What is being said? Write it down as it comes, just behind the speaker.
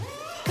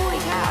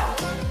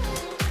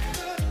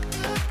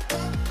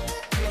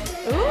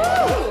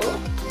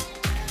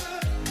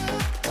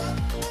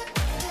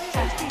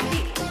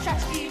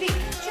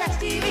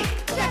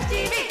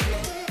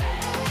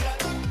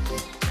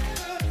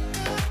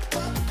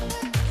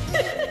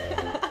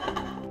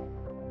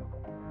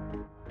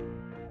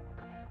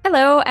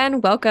Hello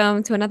and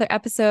welcome to another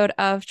episode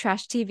of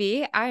Trash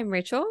TV. I'm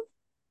Rachel,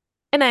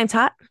 And I'm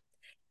Tot.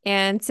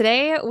 and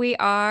today we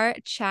are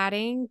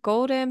chatting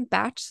Golden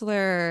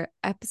Bachelor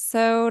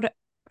episode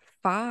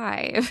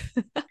 5.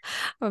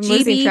 I'm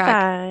losing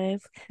track.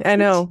 GB5. I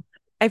know.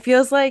 It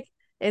feels like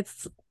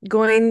it's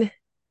going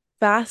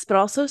fast, but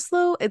also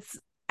slow.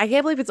 I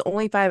can't believe it's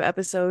only 5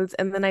 episodes,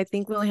 and then I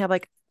think we only have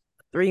like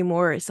three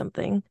more or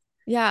something.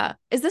 Yeah.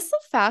 Is this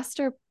a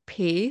faster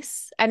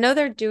pace? I know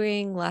they're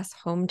doing less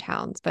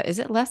hometowns, but is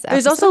it less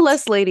There's also episodes?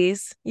 less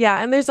ladies.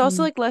 Yeah, and there's also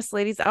Mm. like less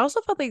ladies. I also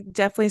felt they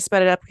definitely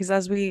sped it up because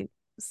as we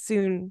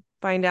soon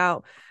find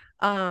out,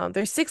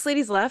 there's 6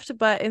 ladies left,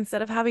 but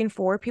instead of having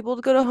 4 people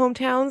to go to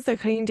hometowns, they're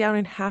cutting down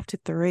in half to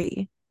 3.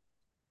 Yeah.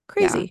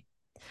 Crazy.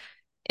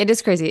 It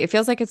is crazy. It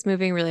feels like it's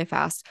moving really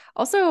fast.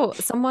 Also,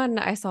 someone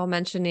I saw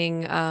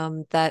mentioning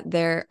that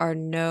there are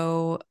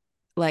no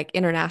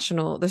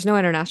there's no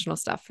international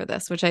stuff for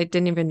this, which I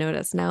didn't even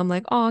notice. Now I'm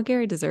like, oh,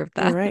 Gary deserved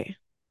You're that. right.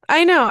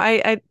 I know.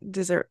 I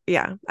deserve,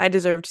 yeah, I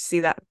deserve to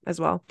see that as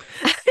well.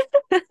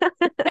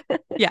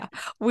 Yeah,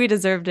 we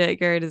deserved it.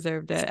 Gary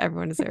deserved it.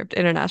 Everyone deserved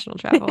international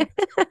travel.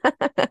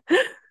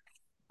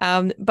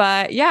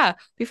 But yeah,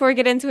 before we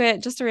get into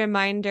it, just a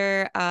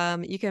reminder,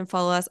 you can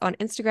follow us on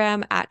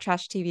Instagram at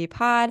Trash TV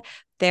Pod.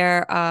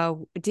 There,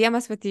 DM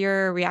us with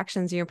your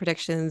reactions and your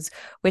predictions,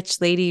 which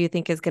lady you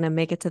think is going to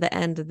make it to the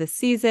end of the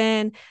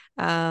season.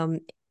 Um,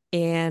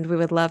 and we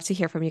would love to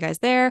hear from you guys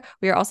there.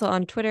 We are also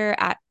on Twitter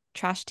at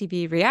Trash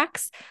TV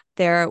Reacts.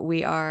 There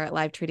we are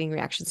live tweeting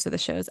reactions to the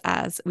shows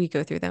as we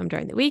go through them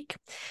during the week.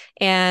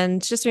 And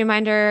just a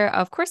reminder,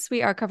 of course,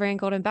 we are covering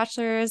Golden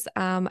Bachelors,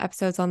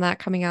 episodes on that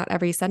coming out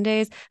every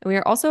Sundays. And we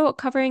are also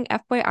covering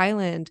F-Boy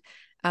Island.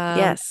 Um,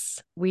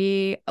 Yes.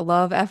 we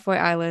love F-Boy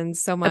Island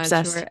so much.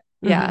 Obsessed. We're,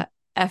 Hmm. yeah,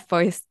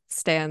 F-Boy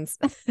stands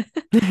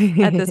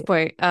at this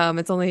point.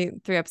 It's only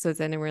 3 episodes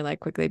in and we're like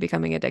quickly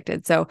becoming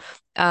addicted. So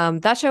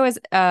that show is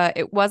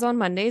it was on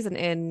Mondays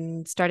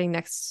and starting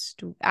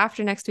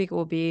after next week it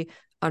will be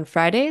on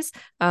Fridays.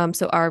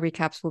 So our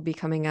recaps will be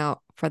coming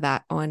out for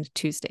that on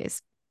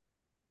Tuesdays.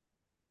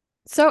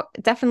 So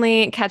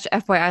definitely catch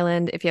F-Boy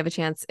Island if you have a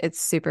chance. It's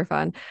super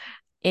fun.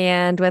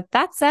 And with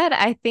that said,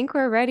 I think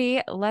we're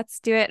ready. Let's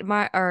do it.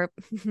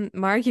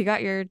 Mark, you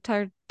got your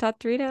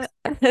tartarita?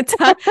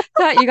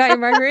 You got your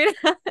margarita?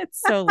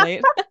 It's so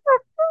late.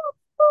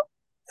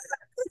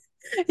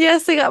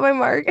 Yes, I got my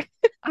mark.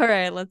 All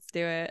right, let's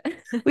do it.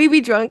 We be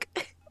drunk.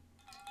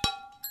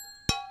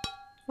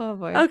 Oh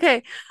boy.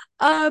 Okay.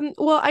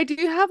 Well, I do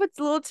have a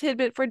little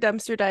tidbit for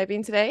dumpster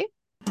diving today.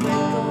 We're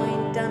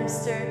going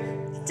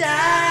dumpster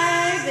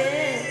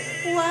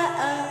diving.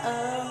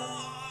 Whoa.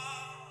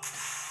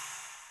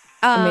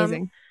 Um,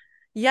 Amazing.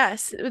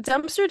 yes,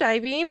 dumpster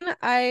diving.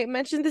 I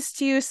mentioned this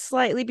to you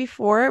slightly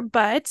before,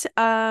 but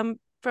from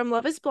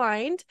Love is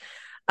Blind,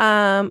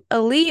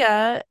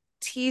 Aaliyah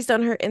teased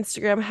on her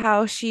Instagram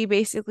how she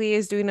basically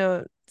is doing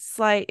a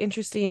slight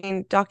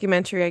interesting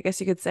documentary, I guess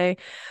you could say,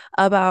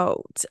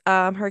 about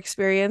her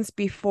experience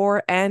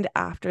before and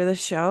after the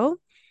show.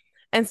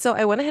 And so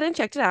I went ahead and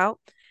checked it out.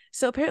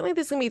 So apparently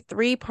there's gonna be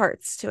 3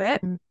 parts to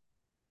it. Mm.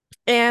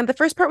 And the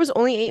first part was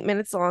only 8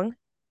 minutes long.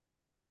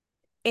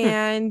 Hmm.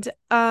 And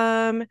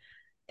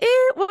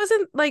it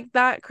wasn't like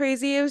that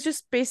crazy. It was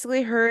just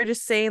basically her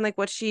just saying like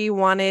what she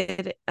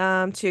wanted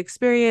to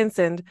experience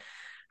and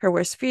her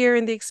worst fear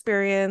in the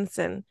experience,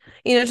 and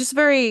just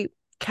very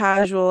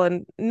casual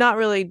and not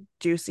really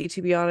juicy,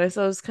 to be honest.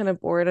 I was kind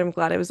of bored. I'm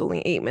glad it was only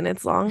 8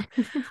 minutes long.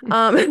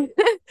 um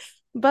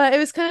but it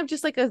was kind of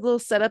just like a little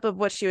setup of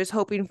what she was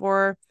hoping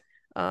for,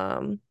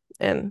 um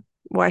and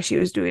why she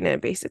was doing it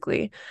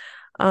basically.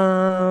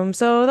 So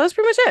that was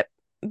pretty much it.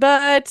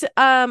 But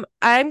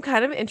I'm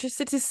kind of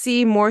interested to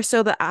see more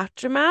so the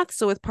aftermath.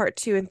 So with part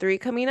 2 and 3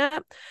 coming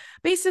up.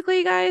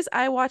 Basically, guys,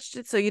 I watched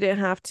it so you didn't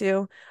have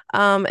to.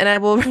 And I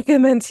will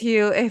recommend to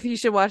you if you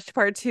should watch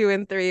part 2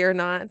 and 3 or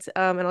not.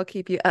 And I'll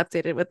keep you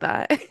updated with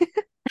that.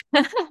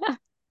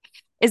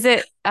 Is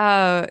it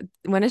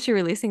when is she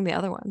releasing the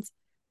other ones?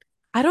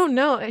 I don't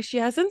know. She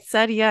hasn't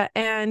said yet,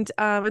 and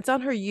it's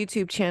on her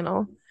YouTube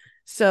channel.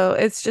 So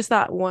it's just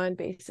that one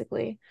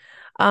basically.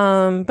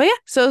 But yeah,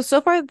 so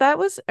far that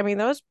was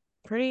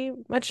pretty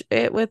much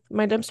it with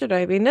my dumpster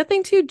diving.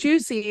 Nothing too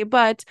juicy,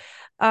 but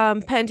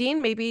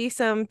pending maybe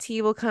some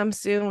tea will come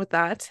soon with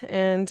that.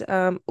 And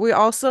we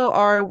also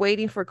are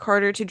waiting for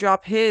Carter to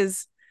drop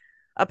his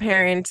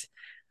apparent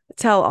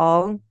tell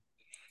all.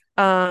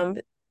 Um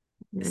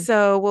Mm.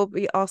 so we'll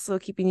be also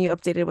keeping you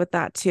updated with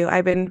that too.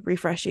 I've been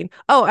refreshing.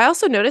 Oh, I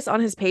also noticed on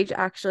his page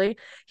actually,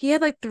 he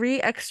had like 3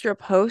 extra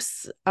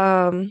posts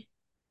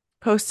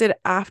posted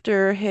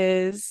after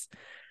his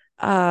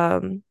I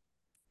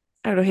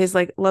don't know, his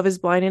like Love is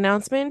Blind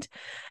announcement.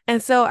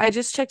 And so I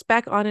just checked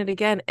back on it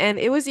again and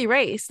it was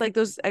erased. Like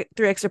those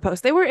 3 extra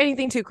posts. They weren't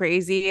anything too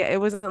crazy. It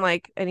wasn't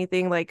like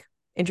anything like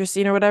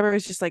interesting or whatever. It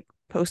was just like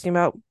posting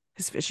about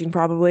his fishing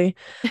probably.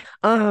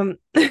 Um,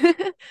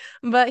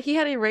 but he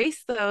had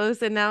erased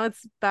those, and now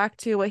it's back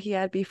to what he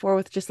had before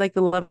with just like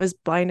the Love is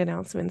Blind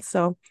announcements.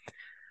 So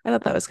I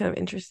thought that was kind of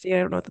interesting. I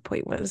don't know what the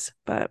point was,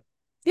 but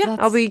Yeah, I'll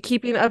That's be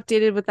keeping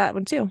updated with that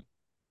one too.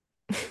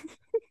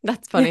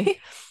 that's funny.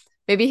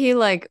 Maybe he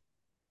like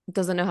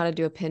doesn't know how to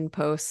do a pin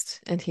post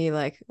and he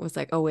like was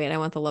like, "Oh wait, I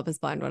want the Love is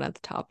Blind one at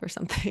the top or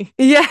something."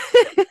 Yeah.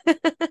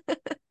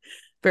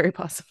 Very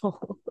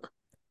possible.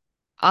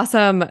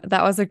 Awesome.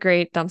 That was a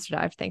great dumpster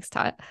dive. Thanks,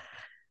 Todd.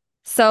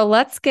 So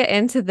let's get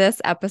into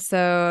this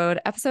episode.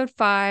 Episode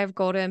 5,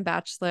 Golden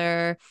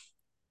Bachelor.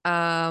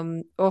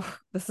 Oh,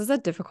 this is a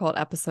difficult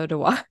episode to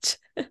watch.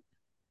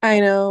 I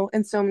know,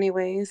 in so many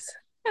ways.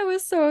 It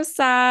was so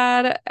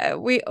sad.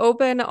 We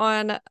open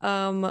on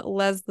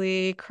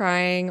Leslie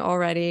crying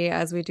already,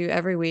 as we do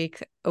every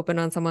week, open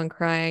on someone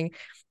crying.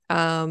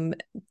 Um,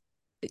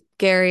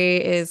 Gary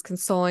is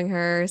consoling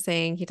her,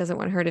 saying he doesn't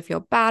want her to feel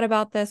bad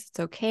about this. It's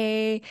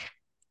okay.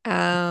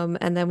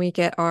 And then we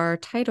get our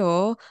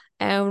title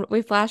and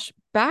we flash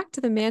back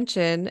to the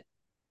mansion.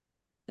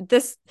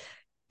 This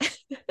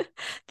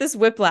this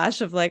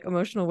whiplash of like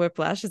emotional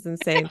whiplash is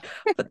insane.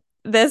 But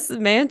this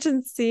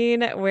mansion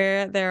scene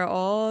where they're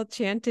all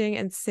chanting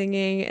and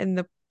singing in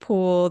the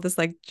pool, this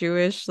like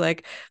Jewish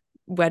like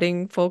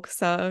wedding folk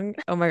song.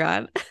 Oh my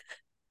God.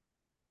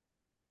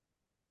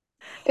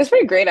 It's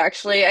pretty great,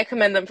 actually. I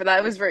commend them for that.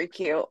 It was very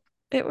cute.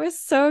 It was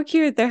so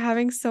cute. They're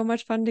having so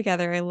much fun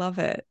together. I love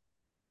it.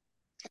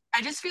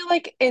 I just feel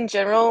like in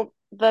general,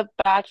 the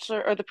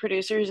Bachelor or the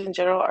producers in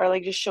general are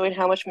like just showing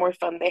how much more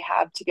fun they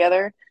have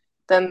together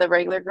than the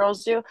regular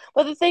girls do.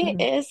 But the thing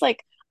Mhm. is,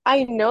 like,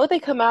 I know they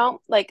come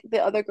out like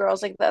the other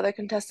girls, like the other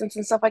contestants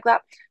and stuff like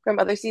that from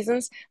other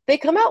seasons. They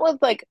come out with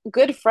like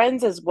good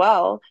friends as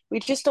well. We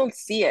just don't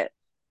see it.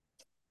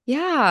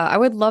 Yeah, I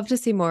would love to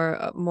see more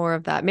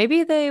of that.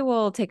 Maybe they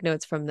will take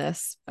notes from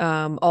this,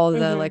 all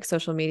the Hmm. like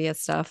social media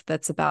stuff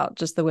that's about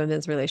just the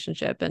women's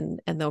relationship and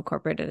they'll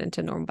incorporate it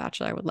into Normal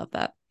Bachelor. I would love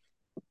that.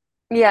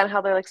 Yeah, and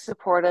how they're like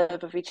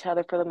supportive of each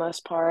other for the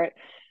most part.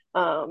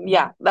 Mhm.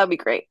 Yeah, that'd be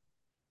great.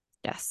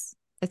 Yes,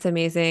 it's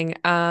amazing.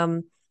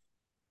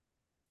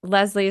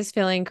 Leslie is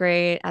feeling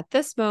great at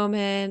this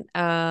moment.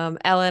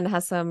 Ellen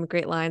has some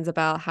great lines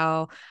about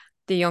how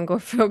the younger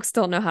folks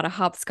don't know how to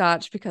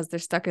hopscotch because they're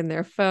stuck in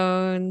their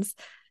phones.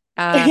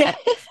 Yeah,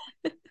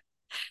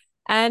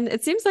 And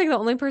it seems like the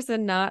only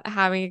person not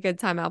having a good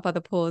time out by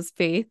the pool is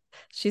Faith.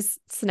 She's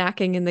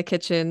snacking in the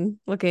kitchen,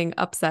 looking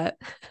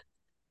upset.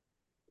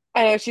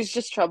 I know she's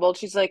just troubled.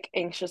 She's like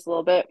anxious a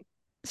little bit.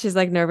 She's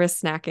like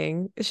nervous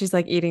snacking. She's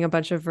like eating a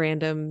bunch of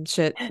random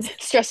shit.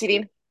 Stress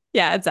eating.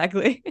 Yeah,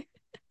 exactly.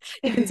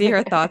 You can see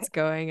her thoughts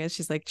going as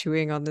she's like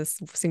chewing on this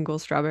single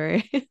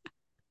strawberry.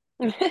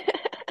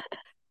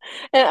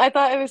 And I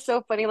thought it was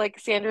so funny. Like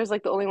Sandra's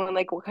like the only one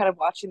like kind of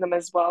watching them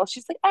as well.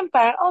 She's like, I'm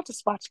fine. I'll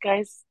just watch,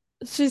 guys.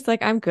 She's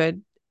like, I'm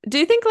good. Do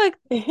you think like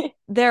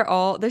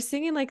they're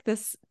singing like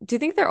this? Do you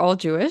think they're all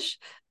Jewish?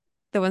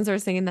 The ones that are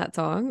singing that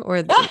song,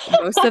 or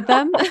most of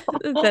them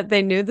that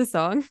they knew the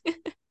song?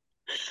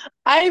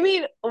 I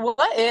mean,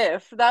 what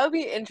if? That would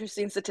be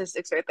interesting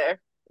statistics right there.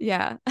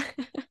 Yeah.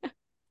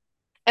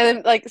 And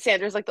then like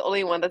Sandra's like the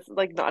only one that's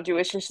like not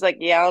Jewish, and she's like,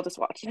 yeah, I'll just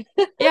watch it.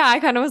 Yeah, I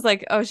kind of was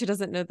like, oh, she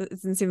doesn't know that.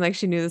 It didn't seem like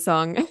she knew the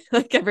song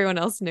like everyone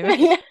else knew it.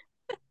 Yeah.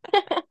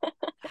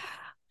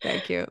 Very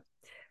cute.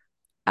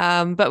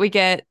 But we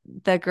get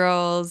the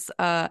girls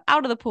out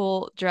of the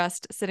pool,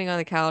 dressed, sitting on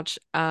the couch,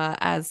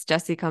 as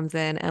Jesse comes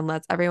in and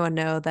lets everyone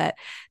know that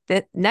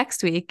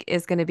next week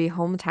is going to be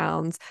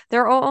hometowns.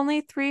 There are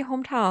only 3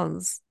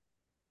 hometowns.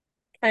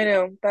 I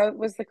know. That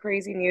was the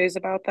crazy news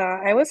about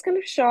that. I was kind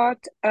of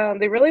shocked.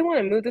 They really want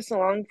to move this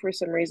along for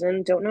some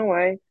reason. Don't know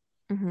why,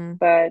 Hmm.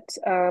 but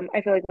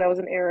I feel like that was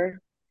an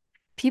error.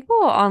 People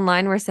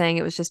online were saying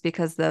it was just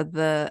because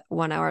the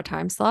 1 hour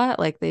time slot,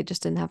 like they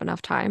just didn't have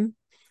enough time.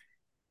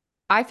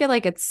 I feel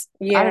like I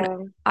don't know.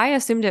 Yeah. I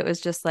assumed it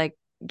was just like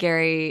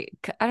Gary,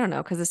 I don't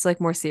know, because it's like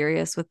more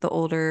serious with the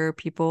older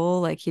people.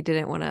 Like he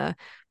didn't want to,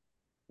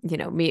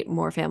 meet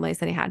more families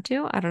than he had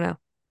to. I don't know.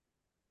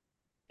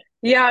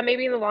 Yeah,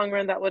 maybe in the long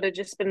run that would have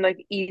just been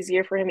like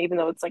easier for him, even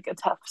though it's like a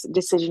tough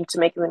decision to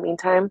make in the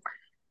meantime.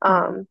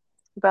 Mhm.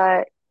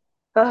 But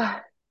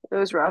it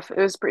was rough. It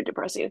was pretty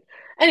depressing.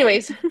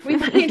 Anyways, we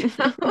find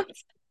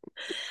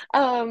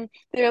out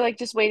they're like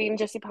just waiting.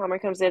 Jesse Palmer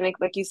comes in,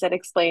 like you said,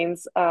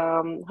 explains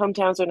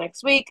hometowns are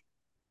next week.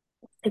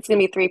 It's gonna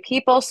be 3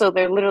 people, so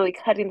they're literally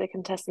cutting the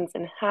contestants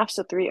in half,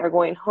 so 3 are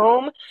going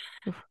home.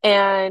 Oof.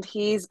 And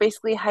he's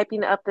basically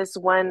hyping up this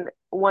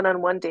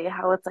one-on-one date,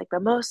 how it's like the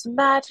most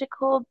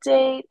magical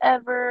date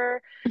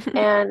ever,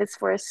 and it's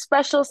for a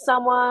special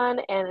someone,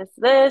 and it's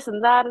this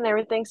and that and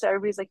everything. So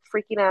everybody's like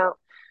freaking out.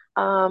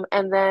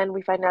 And then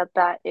we find out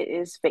that it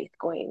is Faith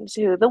going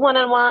to the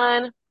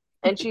one-on-one,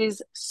 and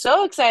she's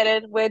so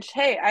excited, which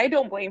hey, I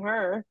don't blame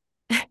her.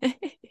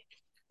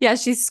 Yeah,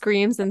 she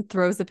screams and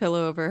throws a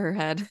pillow over her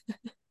head.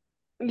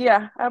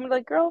 Yeah, I'm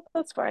like, girl,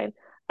 that's fine.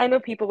 I know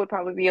people would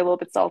probably be a little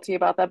bit salty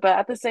about that, but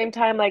at the same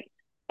time, like,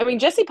 I mean,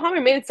 Jesse Palmer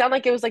made it sound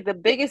like it was like the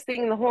biggest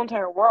thing in the whole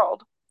entire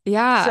world.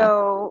 Yeah.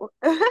 So,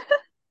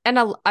 And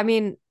I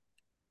mean,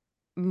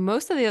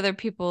 most of the other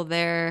people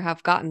there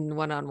have gotten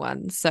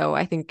one-on-one. So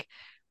I think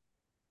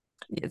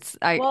It's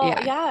I Well,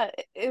 yeah. yeah,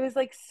 it was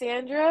like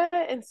Sandra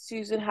and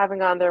Susan haven't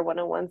gone their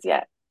one-on-ones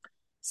yet. Hmm.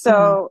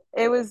 So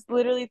it was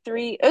literally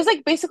three, it was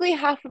like basically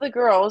half of the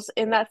girls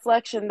in that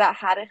selection that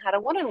hadn't had a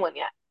one-on-one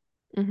yet.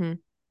 Hmm.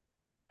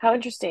 How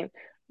interesting.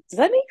 Does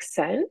that make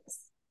sense?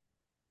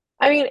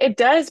 I mean, it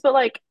does, but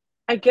like,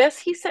 I guess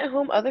he sent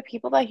home other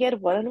people that he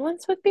had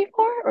one-on-ones with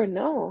before, or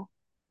no?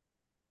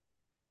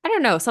 I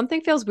don't know.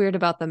 Something feels weird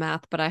about the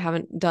math, but I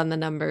haven't done the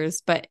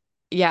numbers. But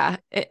yeah,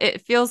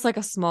 it feels like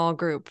a small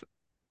group.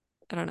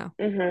 I don't know.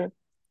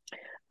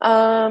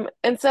 Mm-hmm.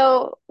 And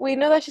so we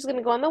know that she's going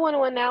to go on the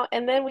one-on-one now,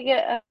 and then we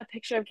get a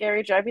picture of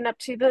Gary driving up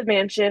to the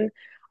mansion.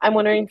 I'm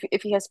wondering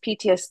if he has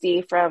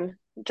PTSD from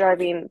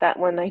driving that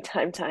one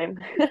nighttime time.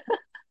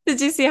 Did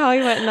you see how he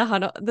went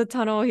in the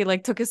tunnel? He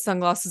like took his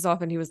sunglasses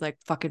off and he was like,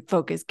 "Fucking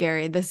focus,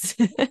 Gary. This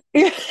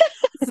this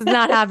is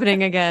not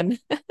happening again."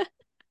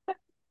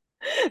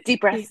 Deep He-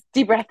 breaths,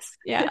 deep breaths.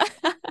 Yeah.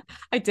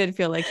 I did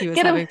feel like he was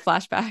Get him. having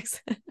flashbacks.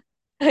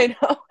 I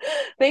know.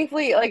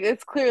 Thankfully, like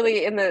it's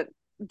clearly in the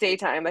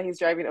daytime that he's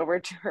driving over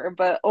to her,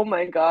 but oh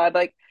my God,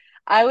 like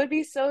I would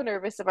be so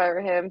nervous if I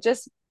were him.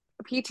 Just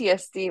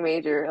PTSD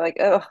major. Like,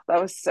 oh,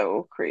 that was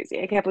so crazy.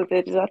 I can't believe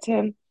they did that to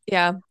him.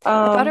 Yeah. I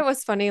thought it Um,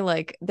 was funny.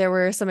 Like, there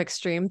were some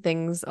extreme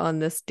things on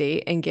this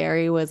date, and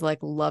Gary was like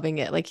loving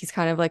it. Like, he's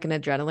kind of like an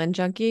adrenaline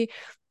junkie,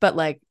 but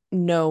like,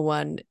 no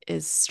one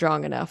is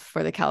strong enough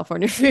for the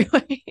California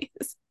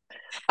freeways.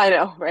 I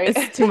know, right?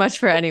 It's too much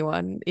for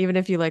anyone, even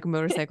if you like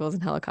motorcycles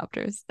and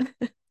helicopters.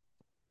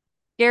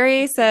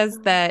 Gary says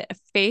that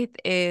Faith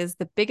is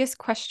the biggest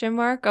question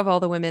mark of all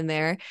the women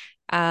there.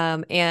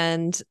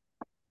 And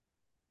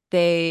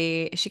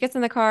she gets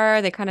in the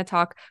car, they kind of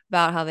talk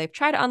about how they've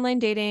tried online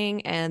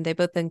dating and they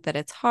both think that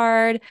it's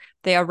hard.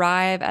 They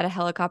arrive at a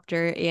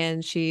helicopter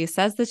and she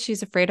says that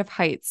she's afraid of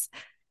heights.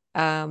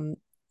 Um,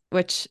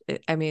 which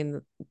I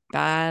mean,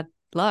 bad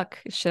luck,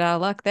 shit out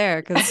of luck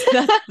there, because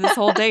that's this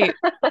whole date.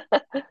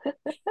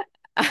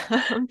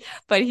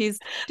 But he's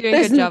doing a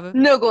There's good job of,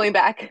 no going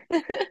back.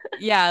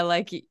 yeah,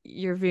 like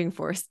you're being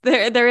forced.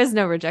 There is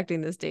no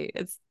rejecting this date.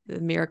 It's a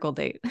miracle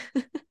date.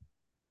 Uh,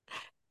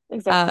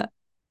 Exactly.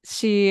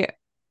 she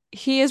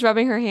he is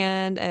rubbing her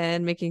hand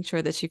and making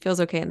sure that she feels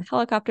okay in the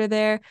helicopter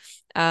there.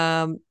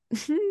 Um,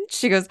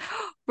 she goes,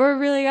 "We're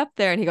really up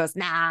there," and he goes,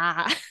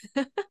 "Nah,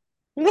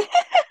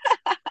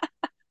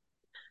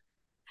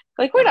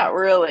 Like we're nah, not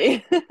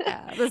really.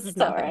 yeah, this is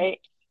It's all nothing." right.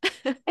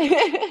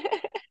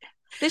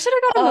 They should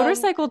have got a Um,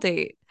 motorcycle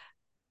date.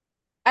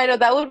 I know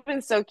that would have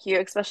been so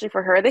cute, especially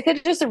for her. They could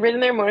have just ridden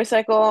their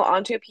motorcycle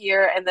onto a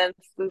pier and then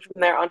flew from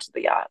there onto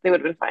the yacht. They would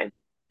have been fine.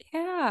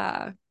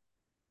 Yeah.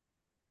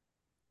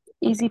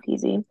 Easy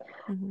peasy.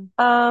 Mhm.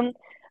 Um,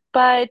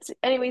 but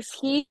anyways,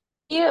 he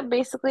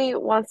basically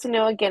wants to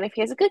know again if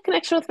he has a good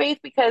connection with Faith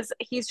because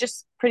he's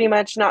just pretty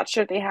much not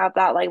sure they have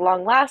that like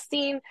long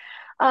lasting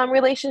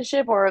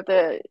relationship or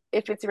the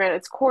if it's ran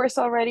its course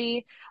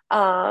already.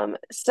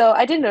 So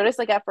I did notice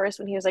like at first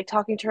when he was like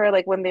talking to her,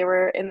 like when they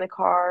were in the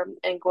car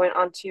and going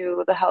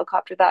onto the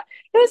helicopter, that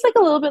it was like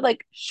a little bit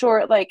like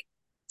short, like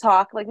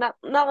talk, like not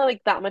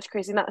like that much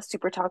crazy, not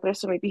super talkative.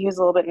 So maybe he was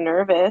a little bit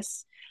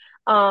nervous.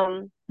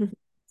 Um,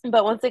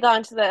 but once they got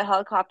into the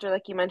helicopter,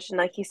 like you mentioned,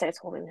 like he starts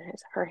holding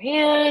her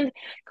hand,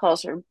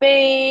 calls her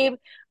babe.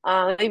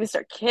 They even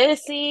start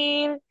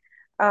kissing.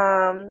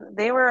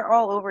 They were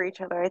all over each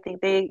other. I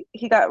think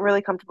he got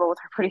really comfortable with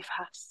her pretty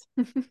fast.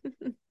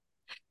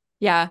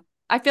 Yeah.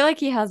 I feel like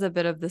he has a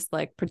bit of this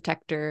like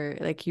protector,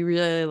 like he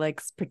really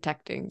likes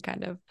protecting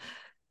kind of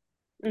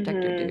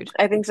protector dude.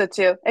 I think so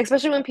too.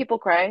 Especially when people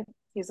cry.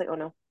 He's like, oh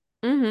no.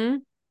 Hmm.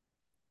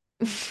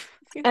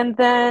 And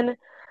then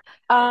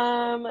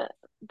um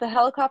the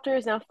helicopter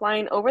is now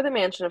flying over the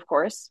mansion, of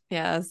course.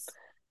 Yes.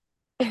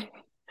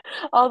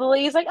 All the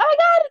ladies like, oh my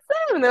God, it's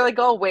them. And they're like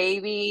all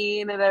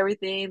waving and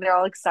everything. They're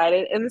all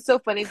excited. And it's so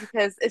funny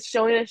because it's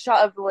showing a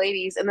shot of the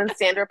ladies and then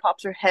Sandra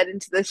pops her head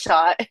into the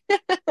shot.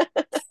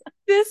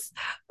 This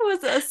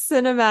was a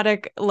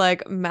cinematic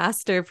like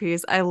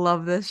masterpiece. I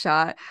love this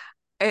shot.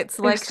 It's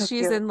It was like so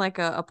she's cute. in like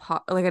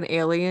like an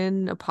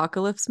alien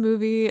apocalypse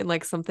movie and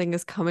like something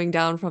is coming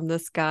down from the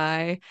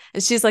sky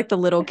and she's like the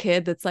little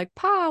kid that's like,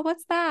 "Pa,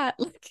 what's that?"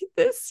 Like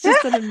this is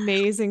just an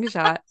amazing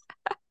shot.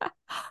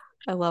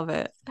 I love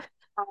it.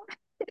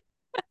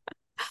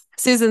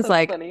 Susan's That's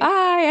like, funny.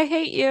 "I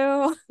hate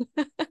you."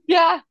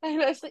 Yeah.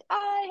 And I was like,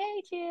 I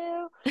hate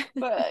you.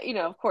 But,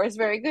 of course,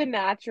 very good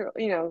natural,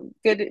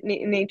 good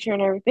nature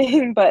and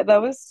everything. But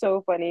that was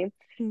so funny.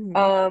 Mhm.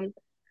 Um,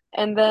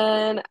 and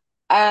then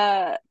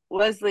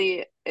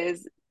Leslie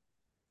is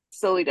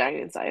slowly dying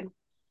inside.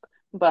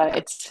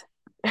 But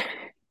Yeah.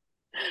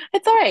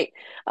 it's all right.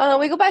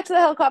 We go back to the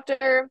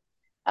helicopter,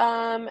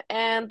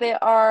 and they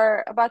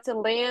are about to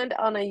land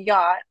on a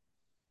yacht.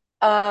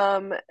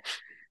 Um,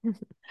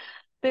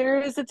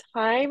 there is a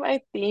time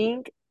I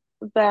think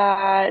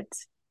that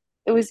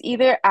it was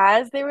either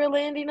as they were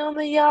landing on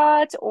the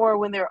yacht or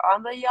when they were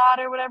on the yacht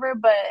or whatever,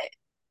 but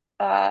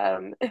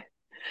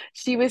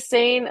she was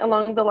saying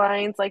along the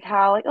lines like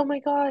how like, oh my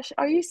gosh,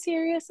 are you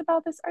serious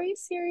about this? Are you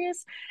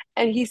serious?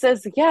 And he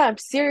says, yeah, I'm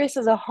serious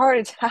as a heart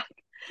attack.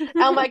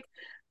 I'm like,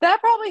 that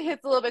probably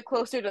hits a little bit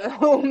closer to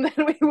home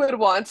than we would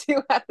want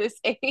to at this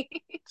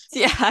age.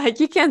 Yeah,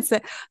 you can't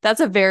say that's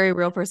a very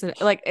real person.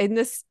 Like in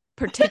this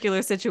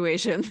particular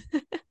situation,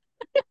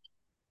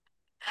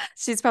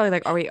 she's probably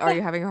like, are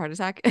you having a heart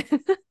attack?"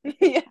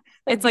 Yeah,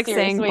 like It's be like serious.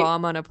 saying Wait,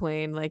 bomb on a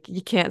plane. Like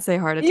you can't say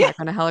heart yeah, attack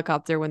on a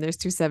helicopter when there's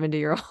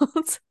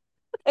 270-year-olds.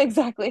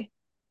 exactly.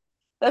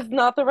 That's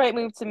not the right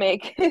move to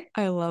make.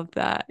 I love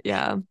that.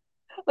 Yeah.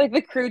 Like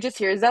the crew just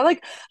hears that,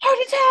 like heart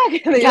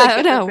attack, and they like Yeah,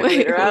 get their no,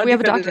 defibrillator out, we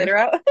have a doctor. defibrillator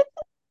out.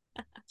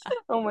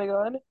 Oh my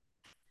God.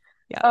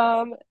 Yeah.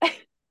 Um,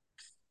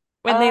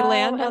 When they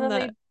land and on then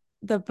they,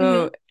 the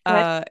hmm boat, go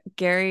ahead.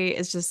 Gary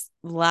is just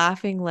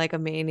laughing like a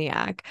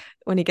maniac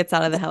when he gets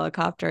out of the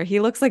helicopter. He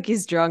looks like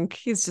he's drunk.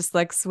 He's just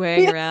like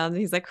swaying Yeah, around.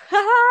 He's like, ha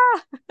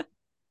ha.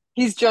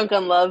 he's drunk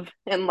on love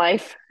and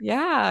life.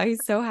 Yeah,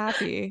 he's so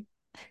happy.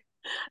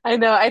 I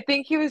know. I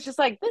think he was just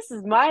like, this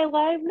is my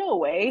life. No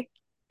way.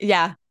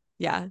 Yeah.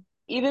 Yeah.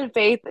 Even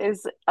Faith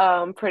is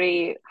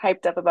pretty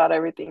hyped up about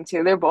everything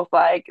too. They're both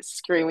like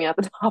screaming at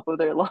the top of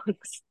their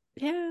lungs.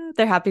 Yeah.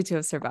 They're happy to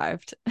have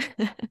survived.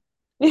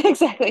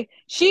 Exactly.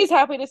 She's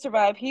happy to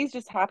survive. He's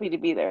just happy to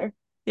be there.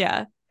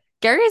 Yeah.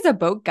 Gary is a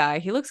boat guy.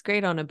 He looks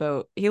great on a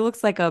boat. He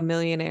looks like a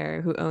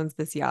millionaire who owns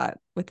this yacht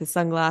with his He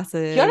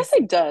sunglasses.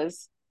 honestly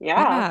does. Yeah,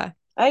 Yeah.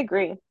 I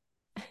agree.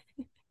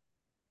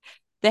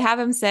 They have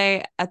him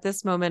say, at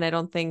this moment, I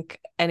don't think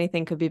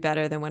anything could be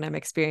better than what I'm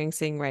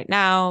experiencing right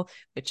now,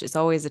 which is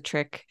always a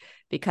trick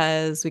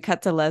because we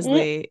cut to Mm,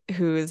 Leslie,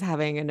 who is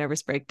having a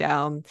nervous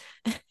breakdown.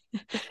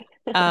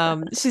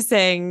 She's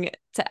saying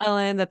to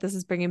Ellen that this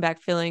is bringing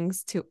back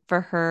feelings to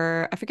for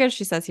her. I forget if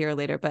she says here or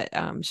later, but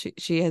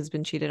she has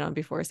been cheated on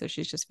before, so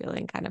she's just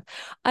feeling kind of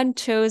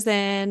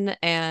unchosen.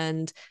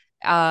 And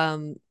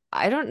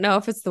I don't know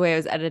if it's the way it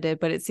was edited,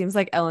 but it seems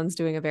like Ellen's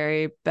doing a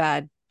very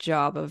bad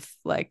job of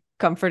like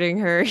comforting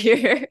her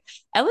here.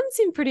 Ellen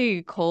seemed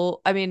pretty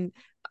cold. I mean,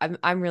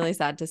 I'm really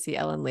sad to see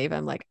Ellen leave.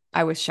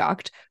 I was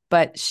shocked,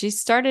 but she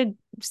started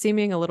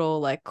seeming a little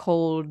like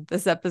cold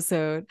this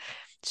episode.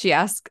 She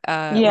asked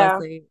yeah,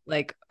 Leslie,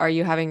 like, are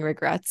you having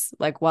regrets?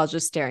 Like while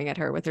just staring at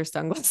her with her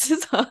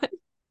sunglasses on.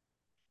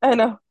 I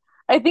know.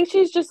 I think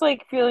she's just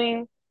like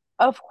feeling,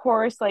 of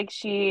course, like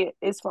she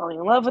is falling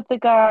in love with the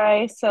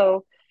guy.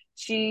 So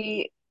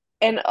she,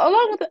 and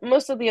along with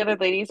most of the other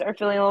ladies, are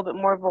feeling a little bit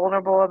more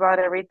vulnerable about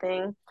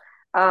everything.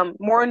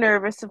 More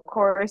nervous, of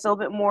course, a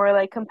little bit more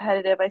like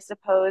competitive, I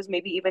suppose,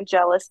 maybe even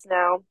jealous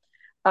now.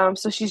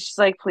 So she's just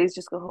like, please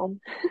just go home.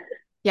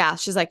 Yeah,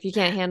 she's like, if you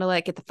can't handle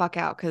it, get the fuck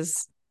out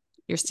because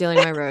you're stealing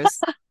my rose.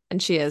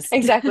 And she is.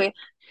 Exactly.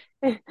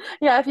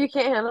 Yeah, if you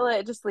can't handle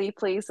it, just leave,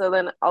 please. So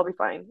then I'll be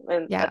fine.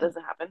 And that Yeah.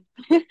 doesn't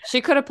happen. She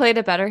could have played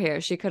it better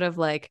here. She could have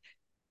like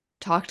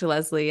talked to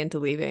Leslie into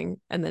leaving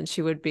and then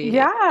she would be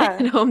Yeah.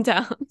 in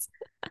hometowns.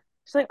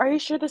 She's like, are you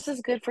sure this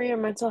is good for your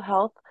mental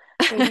health?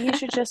 Maybe you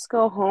should just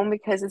go home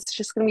because it's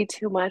just gonna be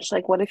too much.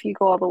 Like, what if you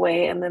go all the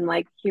way and then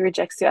like he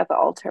rejects you at the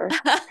altar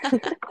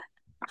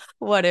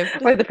What if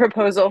or the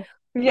proposal?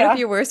 what if Yeah.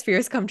 your worst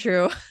fears come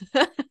true?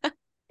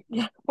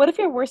 Yeah. What if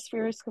your worst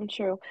fears come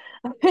true?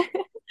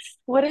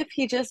 What if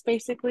he just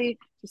basically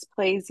just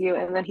plays you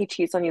and then he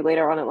cheats on you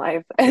later on in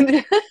life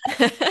and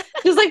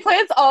just like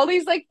plants all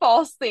these like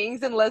false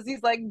things and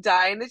Leslie's like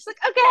dying. And she's like,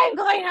 okay, I'm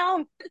going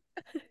home.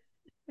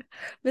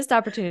 Missed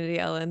opportunity,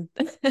 Ellen.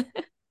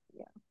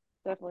 Yeah,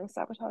 definitely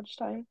sabotage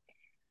time.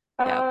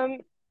 Yeah. Um,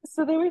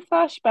 so then we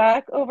flash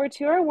back over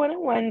to our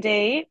one-on-one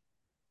date,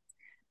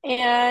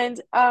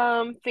 and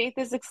Faith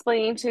is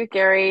explaining to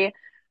Gary.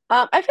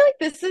 I feel like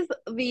this is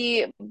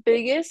the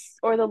biggest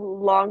or the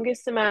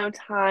longest amount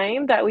of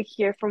time that we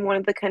hear from one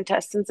of the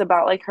contestants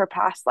about like her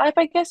past life,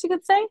 I guess you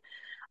could say.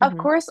 Of Hmm.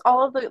 course,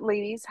 all of the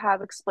ladies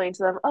have explained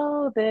to them,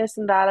 oh, this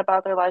and that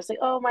about their lives, like,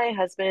 oh, my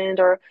husband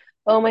or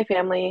oh, my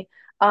family.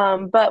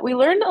 But we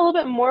learned a little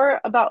bit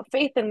more about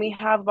Faith than we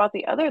have about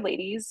the other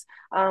ladies.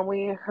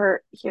 We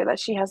heard here that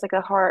she has like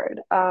a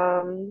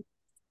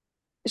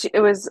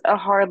it was a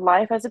hard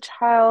life as a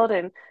child,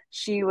 and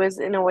she was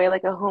in a way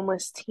like a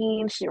homeless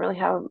teen. She didn't really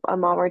have a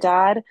mom or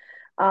dad.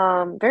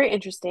 Very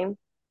interesting,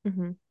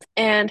 Hmm.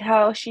 and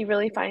how she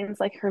really finds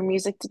like her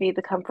music to be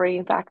the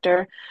comforting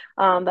factor.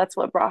 That's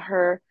what brought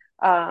her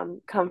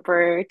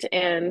comfort.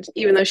 And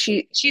even though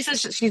she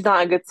says she's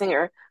not a good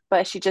singer,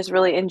 but she just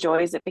really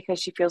enjoys it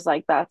because she feels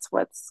like that's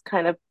what's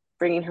kind of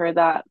bringing her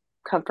that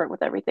comfort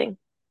with everything.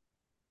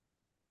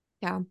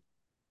 Yeah.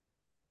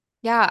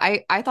 Yeah,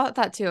 I thought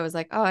that too. I was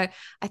like, oh,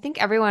 I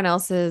think everyone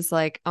else is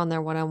like on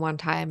their one-on-one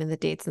time and the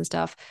dates and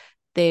stuff.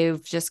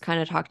 They've just kind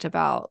of talked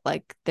about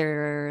like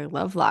their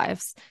love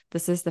lives.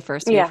 This is the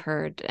first we've Yeah.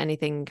 heard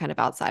anything kind of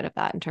outside of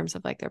that in terms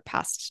of like their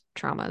past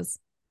traumas.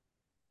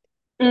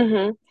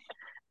 Mm-hmm.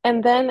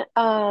 And then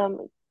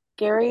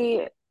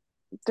Gary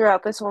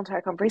throughout this whole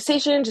entire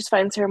conversation just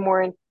finds her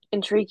more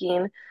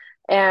intriguing,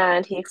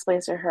 and he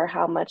explains to her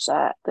how much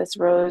that this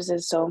rose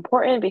is so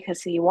important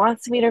because he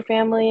wants to meet her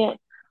family,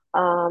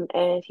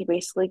 and he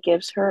basically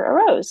gives her a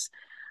rose,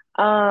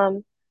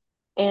 um,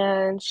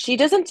 and she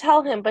doesn't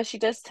tell him, but she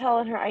does tell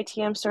in her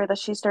ITM story that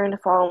she's starting to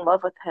fall in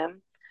love with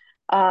him,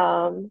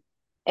 Um,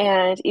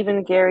 and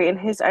even Gary in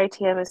his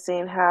ITM is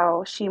saying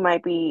how she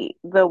might be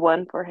the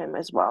one for him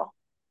as well.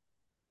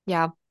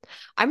 Yeah.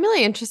 I'm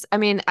really interested. I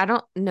mean, I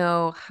don't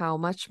know how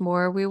much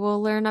more we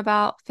will learn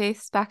about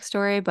Faith's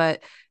backstory,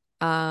 but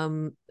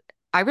um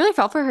I really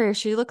felt for her.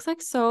 She looks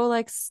like so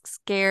like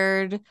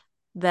scared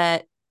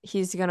that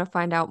he's gonna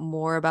find out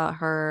more about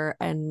her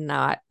and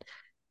not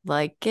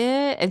like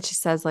it. And she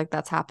says like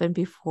that's happened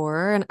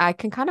before. And I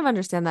can kind of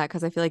understand that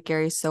because I feel like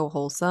Gary's so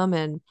wholesome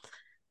and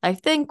I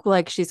think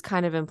like she's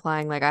kind of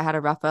implying like I had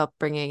a rough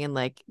upbringing and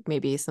like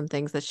maybe some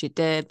things that she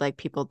did like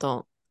people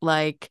don't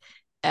like.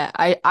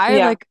 I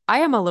Yeah. like I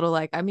am a little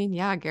like I mean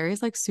yeah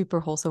Gary's like super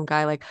wholesome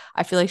guy like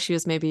I feel like she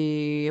was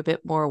maybe a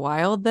bit more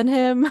wild than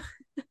him.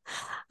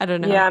 I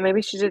don't know. Yeah,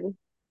 maybe she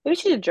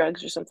did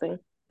drugs or something.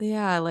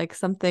 Yeah, like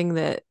something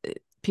that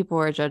people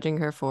are judging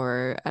her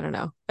for. I don't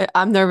know.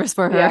 I'm nervous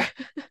for her. Yeah,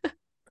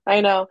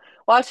 I know.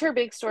 Watch her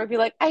big story be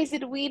like, I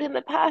did weed in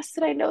the past,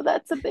 and I know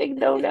that's a big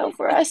no-no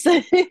for us.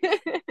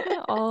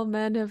 All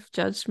men have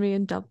judged me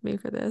and dumped me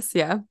for this.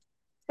 Yeah,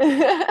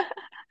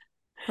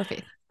 poor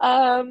Faith.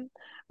 Um,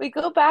 we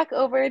go back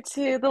over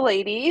to the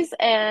ladies,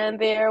 and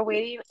they're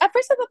waiting. At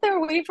first, I thought they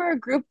were waiting for a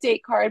group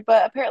date card,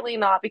 but apparently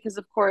not, because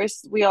of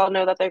course we all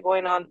know that they're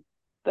going on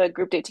the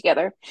group date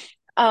together.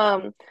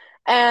 Um,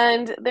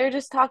 and they're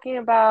just talking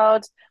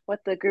about what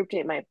the group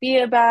date might be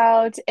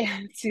about,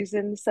 and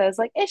Susan says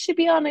like it should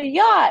be on a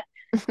yacht.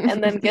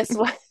 And then guess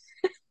what?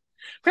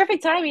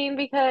 Perfect timing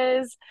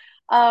because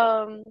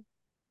um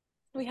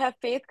we have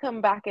Faith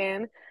come back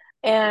in,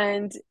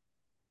 and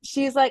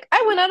she's like,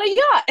 I went on a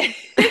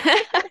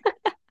yacht.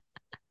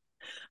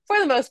 For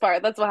the most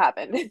part, that's what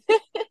happened.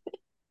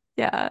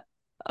 Yeah.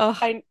 Oh,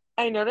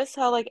 I noticed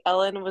how like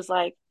Ellen was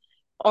like,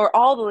 or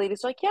all the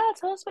ladies were like, yeah,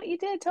 tell us what you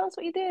did, tell us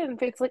what you did. And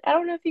Faith's like, I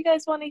don't know if you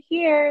guys want to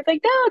hear.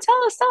 Like, no,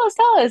 tell us, tell us,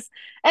 tell us.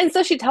 And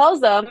so she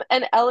tells them,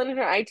 and Ellen in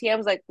her ITM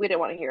was like, we didn't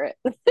want to hear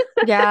it.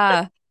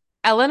 yeah.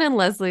 Ellen and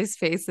Leslie's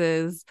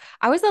faces.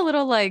 I was a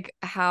little like,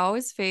 how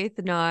is Faith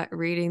not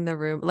reading the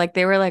room? Like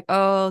they were like,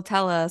 oh,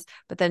 tell us.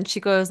 But then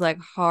she goes like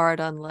hard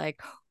on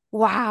like,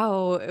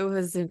 wow, it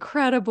was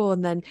incredible.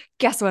 And then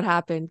guess what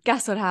happened?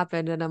 Guess what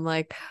happened? And I'm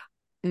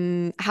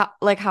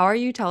how are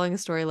you telling a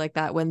story like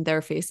that when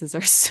their faces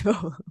are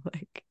so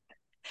like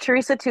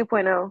Teresa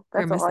 2.0.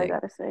 That's all I grimacing?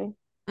 gotta say.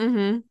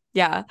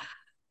 Yeah.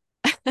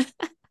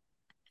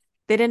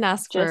 They didn't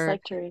ask Just for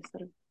like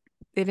Teresa.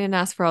 they didn't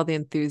ask for all the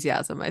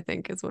enthusiasm, I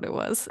think is what it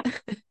was.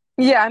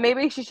 Yeah,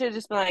 maybe she should have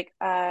just been like,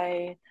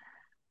 I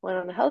went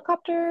on a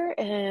helicopter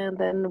and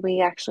then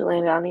we actually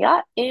landed on a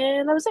yacht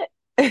and that was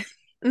it.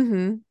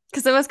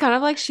 Because it was kind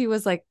of like she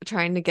was like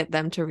trying to get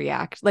them to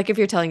react. Like if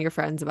you're telling your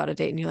friends about a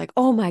date and you're like,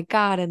 oh my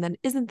God, and then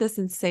isn't this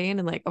insane?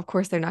 And like, of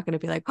course, they're not going to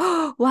be like,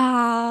 oh,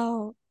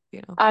 wow,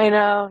 you know. I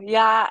know.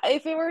 Yeah.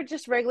 If it were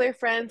just regular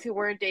friends who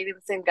weren't dating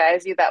the same guy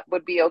as you, that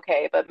would be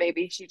okay. But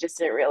maybe she just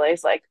didn't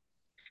realize like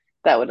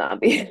that would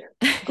not be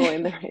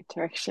going the right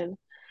direction.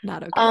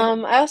 Not okay.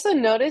 I also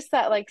noticed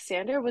that like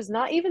Sandra was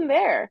not even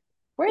there.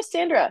 Where's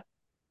Sandra?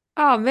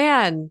 Oh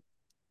man,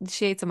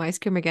 she ate some ice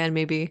cream again,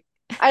 maybe.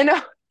 I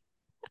know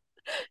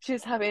she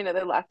was having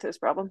another lactose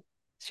problem.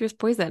 She was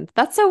poisoned.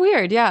 That's so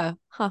weird. Yeah.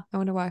 Huh. I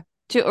wonder why.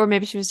 Or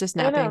maybe she was just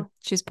I napping. know.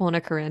 She was pulling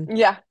a Corinne.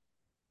 Yeah,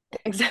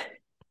 exactly.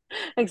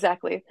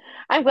 Exactly.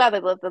 I'm glad they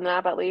lived the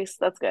nap at least.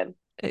 That's good.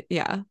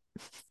 Yeah.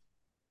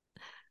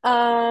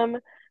 Um,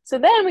 so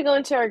then we go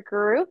into our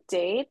group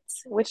date,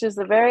 which is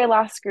the very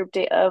last group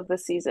date of the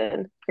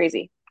season.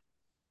 Crazy.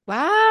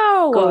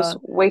 Goes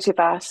Wow. way too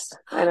fast.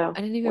 I I know,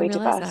 didn't even way too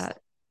realize fast.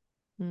 that.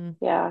 Hmm.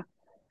 Yeah.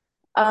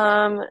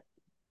 Um,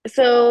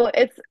 so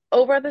it's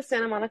over at the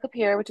Santa Monica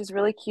Pier, which is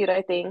really cute,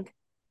 I think.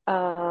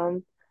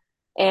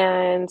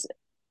 And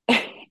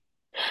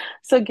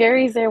so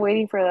Gary's there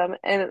waiting for them,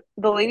 and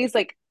the lady's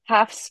like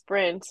half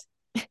sprint,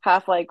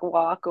 half like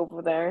walk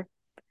over there.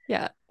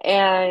 Yeah.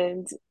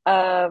 And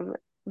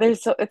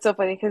there's so it's so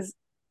funny because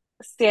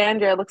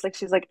Sandra looks like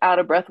she's like out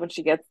of breath when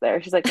she gets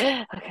there. She's like,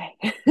 okay,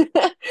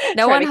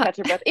 No trying one, to catch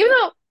her breath, even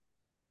though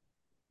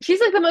she's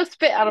like the most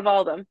fit out of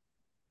all of them.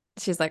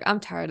 she's like, I'm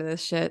tired of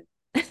this shit.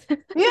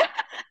 Yeah,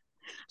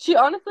 she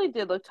honestly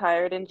did look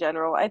tired in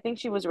general. I think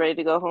she was ready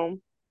to go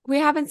home. We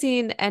haven't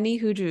seen any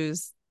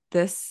Hoojus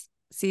this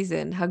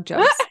season, hug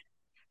jumps.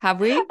 Have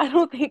we? I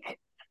don't think,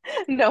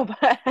 no,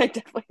 but I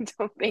definitely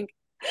don't think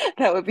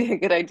that would be a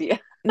good idea.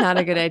 Not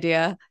a good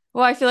idea.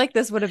 Well, I feel like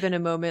this would have been a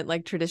moment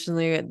like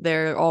traditionally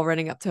they're all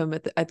running up to him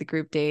at the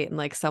group date and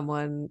like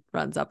someone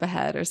runs up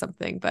ahead or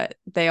something, but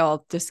they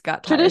all just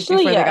got tired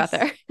Traditionally, before they got yes,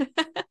 there.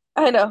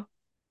 I know.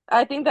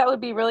 I think that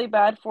would be really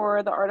bad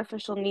for the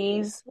artificial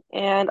knees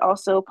and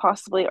also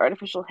possibly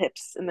artificial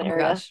hips in the Oh my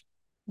area. gosh.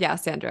 Yeah,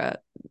 Sandra,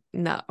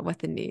 not with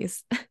the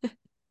knees.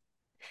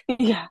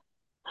 Yeah.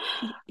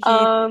 He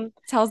Um,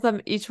 tells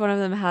them each one of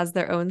them has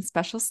their own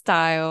special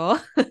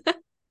style.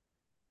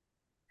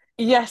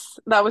 yes,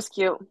 that was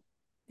cute.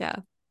 Yeah.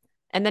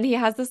 And then he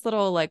has this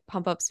little like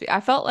pump up speed.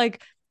 I felt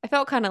like I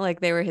felt kind of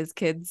like they were his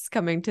kids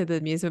coming to the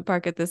amusement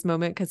park at this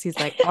moment because he's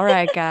like, all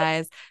right,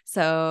 guys,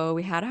 so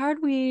we had a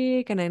hard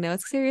week and I know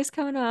it's serious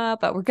coming up,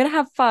 but we're gonna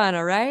have fun,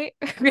 all right?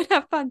 We're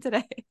gonna have fun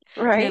today.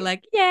 And they're Right?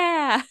 like,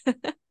 yeah.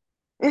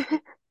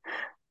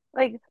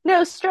 Like,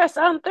 no stress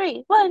on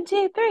three. One,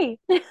 two, three.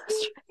 No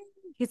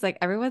He's like,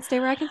 everyone stay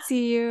where I can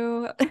see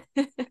you.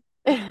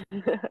 stress.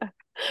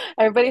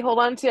 Everybody hold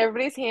on to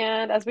everybody's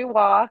hand as we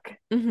walk.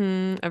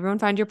 Everyone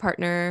find your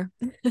partner,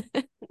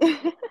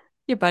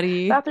 your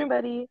buddy. Bathroom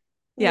buddy.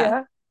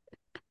 Yeah.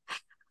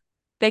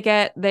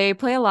 Yeah. They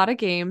play a lot of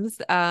games.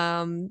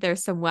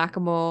 There's some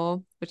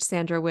whack-a-mole, which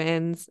Sandra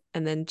wins,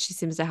 and then she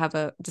seems to have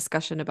a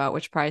discussion about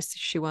which prize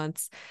she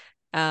wants.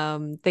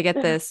 They get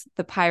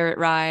the pirate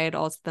ride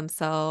all to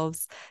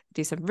themselves,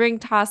 do some ring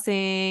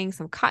tossing,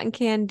 some cotton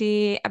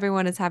candy.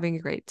 Everyone is having a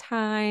great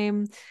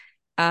time.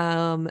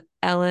 Ellen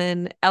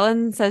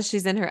says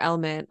she's in her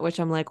element, which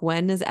I'm like,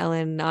 when is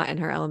Ellen not in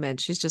her element?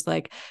 She's just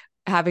like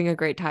having a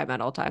great time at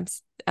all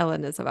times.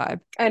 Ellen is a vibe.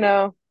 I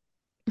know.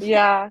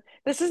 Yeah.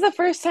 This is the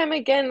first time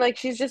again, like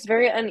she's just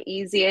very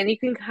uneasy and you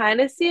can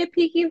kind of see it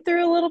peeking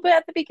through a little bit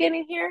at the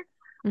beginning here.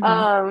 Hmm.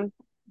 Um,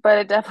 but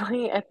it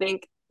definitely, I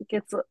think,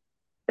 gets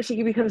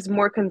she becomes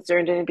more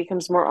concerned and it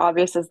becomes more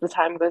obvious as the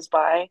time goes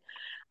by.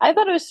 I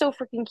thought it was so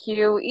freaking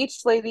cute.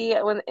 Each lady,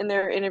 when in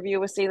their interview,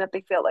 was saying that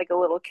they felt like a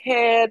little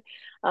kid.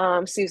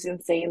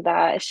 Susan saying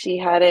that she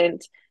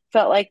hadn't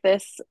felt like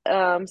this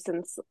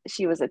since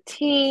she was a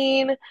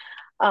teen.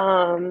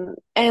 And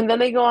then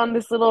they go on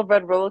this little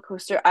red roller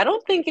coaster. I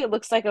don't think it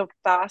looks like a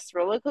fast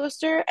roller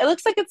coaster. It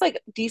looks like it's like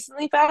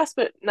decently fast,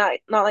 but not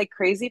like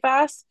crazy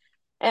fast.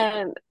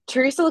 And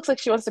Teresa looks like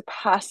she wants to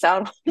pass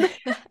out.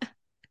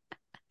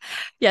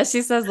 Yeah,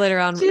 she says later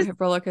on She's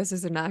roller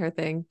coasters are not her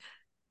thing.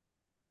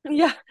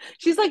 Yeah,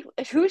 she's like,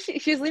 who is she?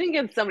 She's leaning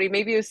against somebody.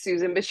 Maybe it was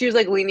Susan, but she was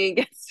like leaning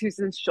against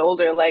Susan's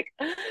shoulder, like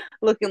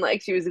looking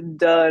like she was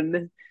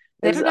done.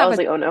 They And don't I have was a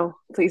like, oh no,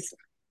 please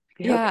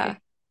be Yeah, okay.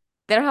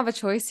 they don't have a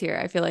choice here.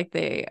 I feel like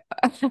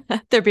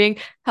they're being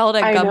held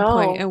at I gunpoint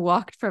know. and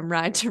walked from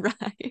ride to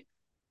ride.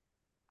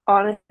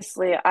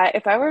 Honestly, I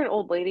if I were an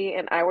old lady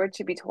and I were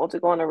to be told to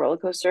go on a roller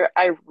coaster,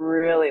 I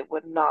really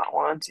would not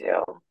want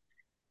to.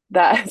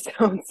 That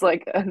sounds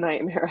like a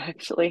nightmare,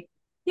 actually.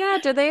 Yeah,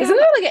 do they Isn't have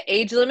there like an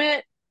age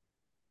limit?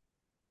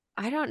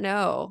 I don't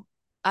know.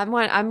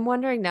 I'm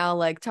wondering now,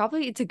 like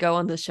probably to go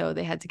on the show,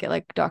 they had to get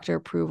like doctor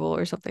approval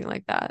or something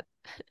like that.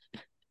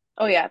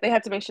 Oh yeah, they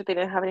had to make sure they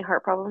didn't have any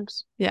heart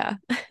problems. Yeah.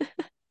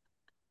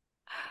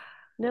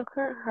 No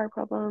current heart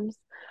problems.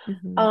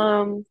 Hmm.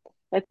 Um,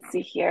 let's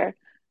see here.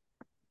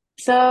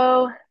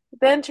 So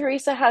then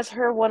Teresa has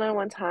her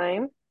one-on-one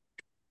time,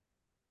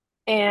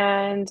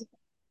 and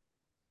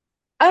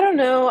I don't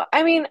know.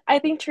 I mean, I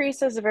think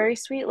Teresa's a very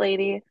sweet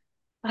lady.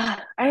 I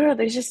don't know.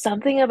 There's just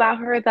something about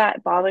her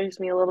that bothers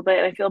me a little bit,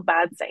 and I feel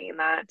bad saying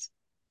that,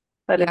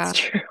 but it's Yeah.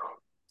 true.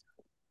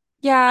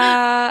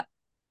 Yeah.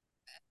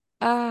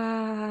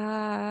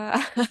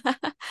 I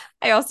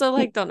also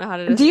like don't know how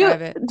to Do you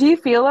describe it. do you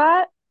feel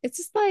that? It's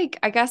just like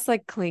I guess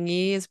like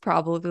clingy is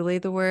probably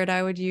the word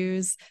I would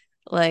use.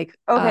 Like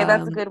Okay,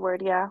 that's a good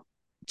word. Yeah.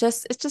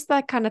 just it's just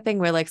that kind of thing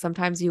where like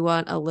sometimes you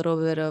want a little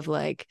bit of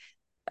like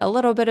a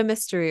little bit of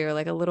mystery or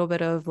like a little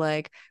bit of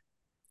like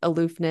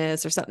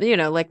aloofness or something,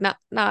 like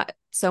not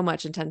so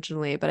much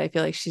intentionally, but I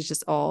feel like she's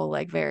just all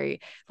like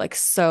very like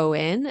so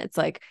in. It's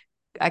like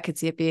I could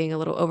see it being a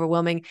little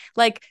overwhelming.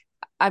 Like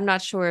I'm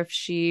not sure if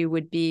she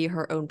would be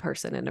her own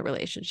person in a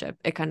relationship.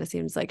 It kind of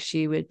seems like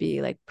she would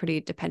be like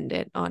pretty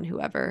dependent on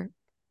whoever,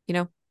 you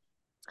know?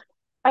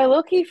 I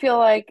low-key feel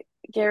like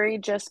Gary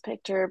just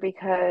picked her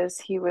because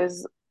he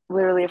was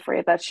literally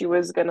afraid that she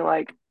was gonna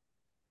like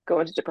go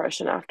into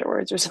depression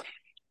afterwards or something.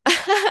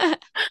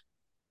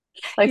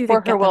 Like You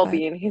for did her get that vibe.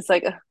 well-being. He's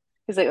like,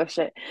 oh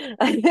shit.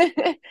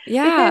 Because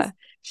Yeah.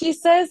 she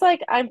says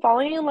like I'm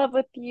falling in love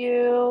with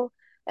you.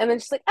 And then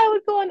she's like, I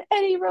would go on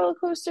any roller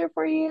coaster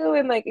for you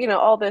and like,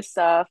 all this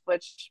stuff,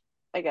 which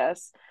I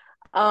guess.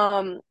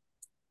 Um,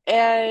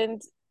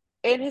 and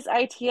in his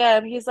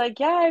ITM, he's like,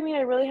 yeah, I mean,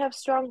 I really have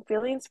strong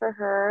feelings for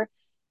her.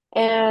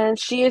 And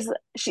he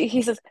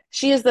says,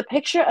 she is the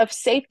picture of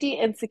safety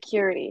and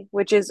security,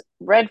 which is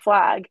red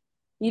flag.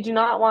 You do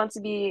not want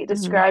to be Hmm.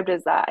 described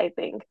as that, I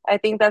think. I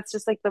think that's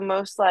just like the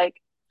most like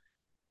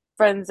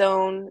friend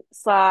zone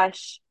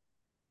slash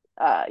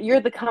you're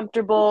the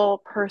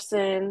comfortable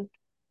person,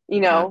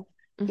 you Yeah. know,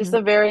 just Hmm.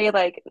 a very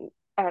like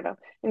I don't know.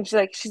 And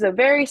she's a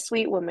very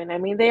sweet woman. I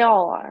mean, they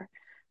all are.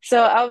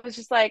 So I was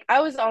just like,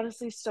 I was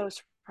honestly so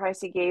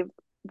surprised he gave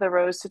the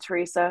rose to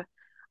Teresa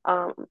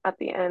at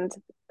the end.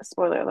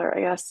 Spoiler alert,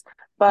 I guess.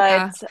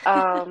 But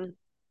Yeah.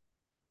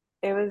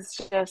 it was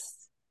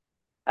just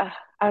uh,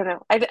 I don't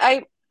know.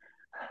 I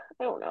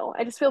don't know.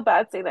 I just feel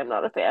bad saying I'm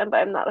not a fan, but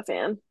I'm not a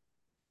fan.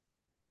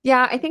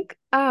 Yeah, I think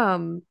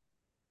I'm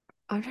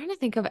trying to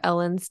think of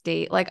Ellen's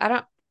date. Like,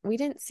 we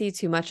didn't see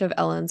too much of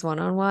Ellen's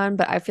one-on-one,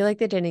 but I feel like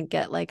they didn't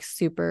get like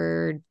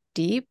super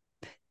deep.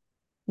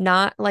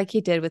 Not like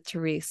he did with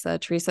Teresa.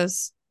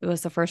 Teresa's it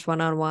was the first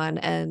one-on-one,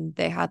 and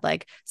they had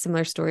like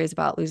similar stories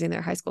about losing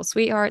their high school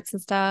sweethearts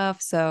and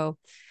stuff. So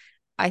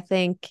I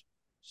think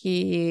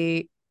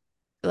he,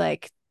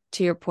 like,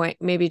 to your point,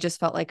 maybe just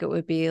felt like it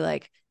would be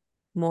like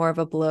more of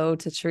a blow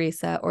to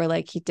Teresa, or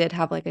like he did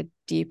have like a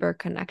deeper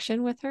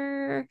connection with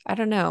her. I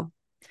don't know.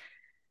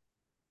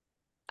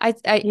 I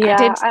Yeah,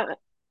 did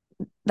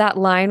that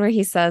line where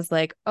he says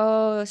like,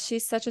 "Oh,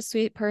 she's such a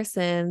sweet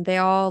person. They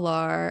all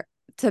are."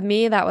 To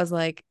me, that was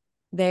like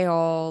they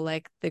all,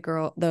 like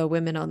the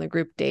women on the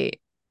group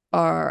date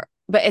are.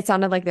 But it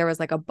sounded like there was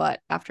like a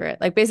but after it.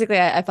 Like basically,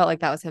 I felt like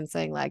that was him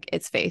saying like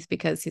it's Faith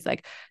because he's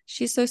like,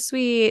 she's so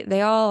sweet.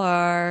 They all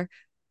are,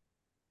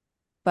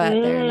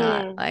 but they're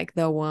not mm, like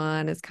the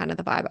one. Is kind of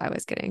the vibe I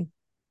was getting.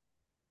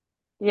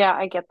 yeah,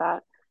 I get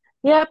that.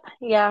 Yep,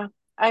 yeah.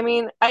 I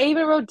mean, I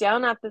even wrote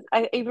down after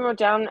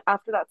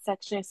that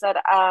section, I said,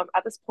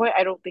 at this point,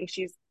 I don't think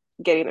she's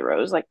getting the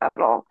rose like that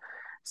at all.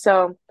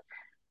 So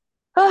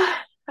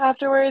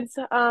afterwards,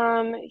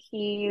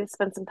 he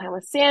spent some time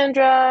with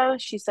Sandra.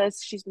 She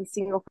says she's been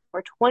single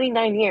for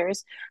 29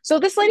 years. So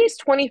this lady's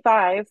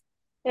 25.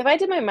 If I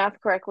did my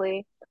math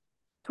correctly,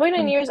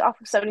 29 Mm. years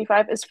off of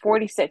 75 is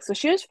 46. So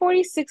she was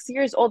 46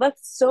 years old.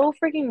 That's so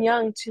freaking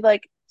young to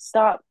like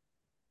stop,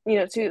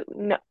 to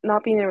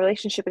not be in a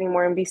relationship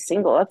anymore and be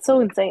single. That's so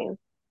insane.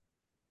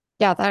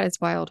 Yeah, that is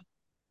wild.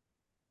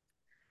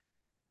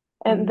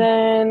 And Mm.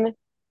 then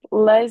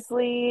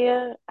Leslie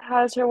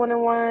has her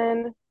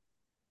one-on-one,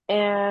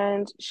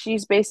 and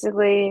she's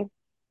basically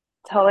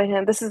telling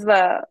him this is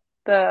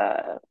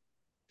the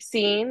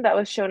scene that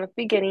was shown at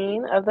the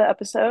beginning of the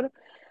episode,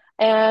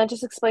 and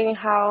just explaining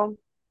how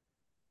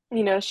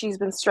she's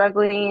been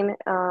struggling,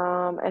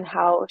 and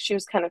how she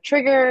was kind of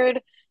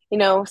triggered,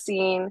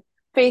 seeing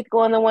Faith go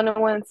on the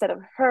one-on-one instead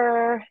of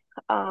her,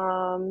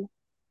 um,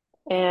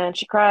 and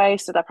she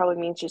cries, so that probably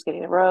means she's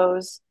getting a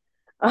rose.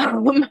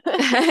 um,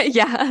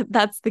 Yeah,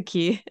 that's the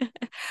key.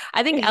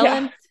 I think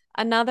yeah.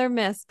 another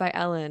miss by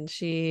Ellen.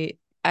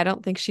 I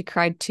don't think she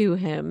cried to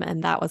him,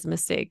 and that was a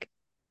mistake.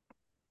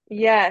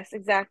 Yes,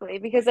 exactly.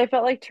 Because I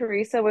felt like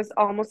Teresa was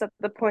almost at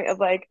the point of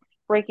like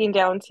breaking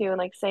down too, and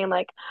like saying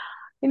like,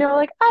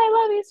 like I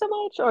love you so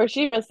much, or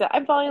she just said,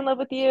 I'm falling in love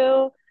with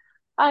you.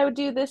 I would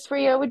do this for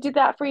you. I would do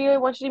that for you. I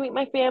want you to meet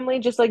my family.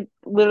 Just like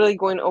literally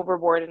going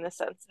overboard in a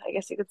sense, I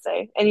guess you could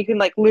say. And you can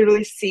like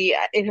literally see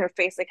in her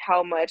face like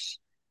how much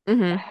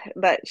Hmm.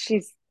 that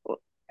she's,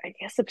 I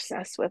guess,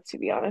 obsessed with, to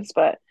be honest.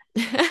 But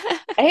I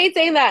hate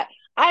saying that.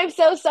 I'm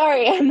so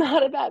sorry. I'm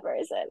not a bad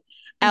person.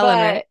 Ellen,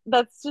 right?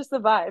 But that's just the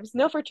vibes.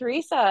 No, for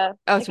Teresa.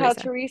 Oh, Like how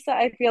Teresa. Teresa,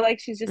 I feel like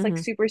she's just like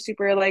Hmm. super,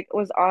 super like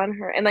was on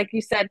her. And like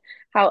you said,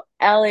 how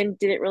Ellen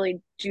didn't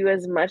really do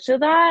as much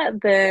of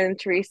that than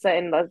Teresa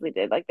and Leslie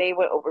did. Like they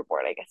went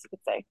overboard, I guess you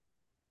could say.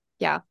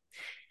 Yeah.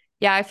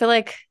 Yeah, I feel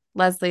like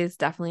Leslie is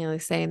definitely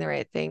like saying the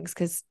right things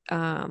because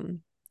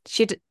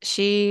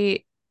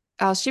she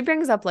she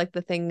brings up like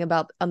the thing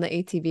about on the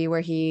ATV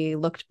where he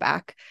looked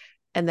back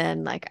and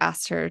then like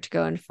asked her to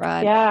go in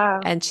front, Yeah.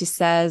 and she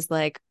says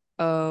like,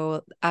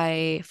 "Oh,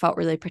 I felt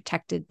really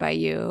protected by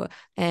you,"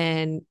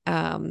 and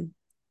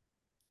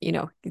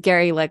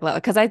Gary like,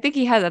 because I think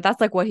he has that.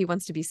 That's like what he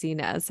wants to be seen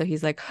as. So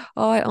he's like,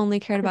 "Oh, I only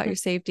cared about your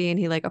safety," and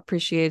he like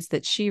appreciates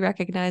that she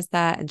recognized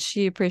that and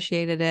she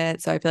appreciated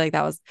it. So I feel like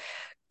that was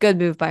good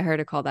move by her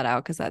to call that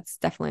out because that's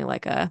definitely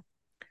like a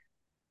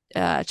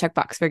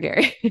checkbox for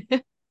Gary.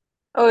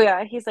 Oh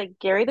yeah. He's like,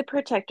 Gary the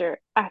Protector,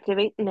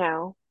 activate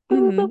now.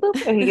 Boop, boop, boop, Hmm.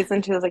 boop. And he gets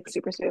into his like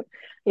super suit.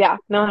 Yeah,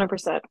 no,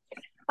 100%.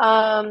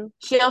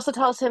 She also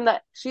tells him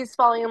that she's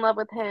falling in love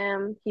with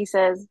him. He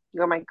says,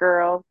 "You're my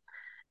girl."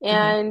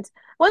 Hmm. And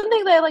one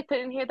thing that I like put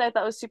in here that I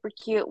thought was super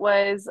cute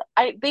was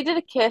they did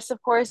a kiss,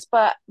 of course,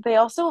 but they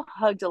also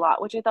hugged a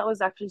lot, which I thought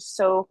was actually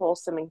so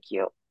wholesome and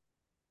cute.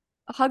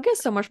 A hug is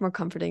so much more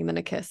comforting than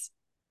a kiss.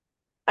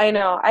 I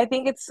know. I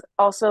think it's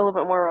also a little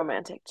bit more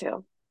romantic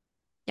too.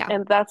 Yeah.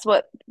 And that's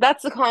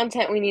the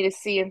content we need to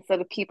see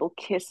instead of people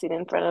kissing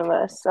in front of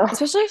us. So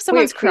Especially if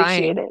we someone's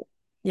appreciate crying. it.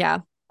 Yeah.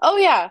 Oh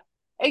yeah,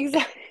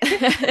 exactly.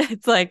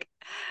 It's like,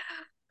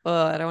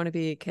 oh, I don't want to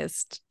be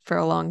kissed for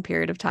a long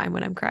period of time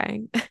when I'm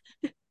crying.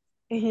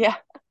 Yeah.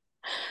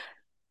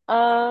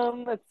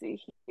 Let's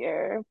see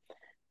here.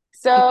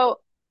 So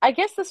I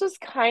guess this was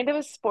kind of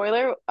a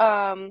spoiler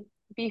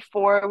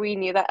before we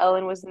knew that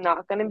Ellen was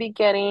not going to be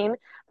getting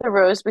the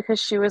rose because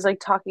she was like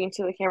talking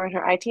to the camera in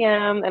her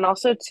ITM, and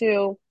also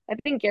to I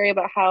think Gary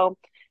about how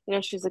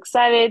she's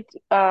excited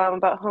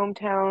about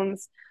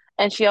hometowns,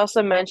 and she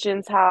also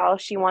mentions how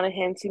she wanted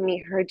him to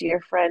meet her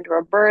dear friend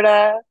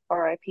Roberta,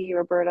 R.I.P.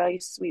 Roberta, you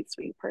sweet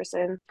sweet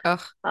person,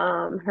 Ugh.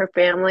 her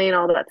family and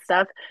all that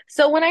stuff.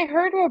 So when I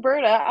heard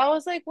Roberta, I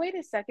was like, wait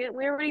a second,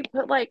 we already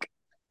put like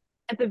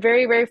at the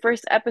very, very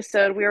first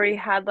episode, we already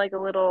had like a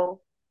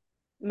little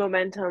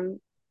momentum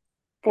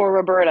for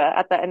Roberta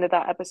at the end of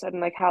that episode,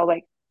 and like how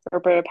like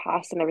Roberta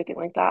passed and everything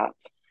like that.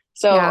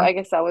 So Yeah. I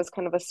guess that was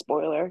kind of a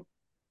spoiler.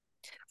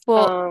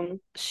 Well, Um,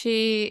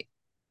 she,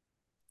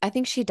 I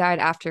think she died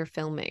after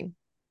filming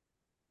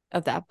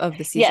of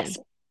the yes,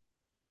 season.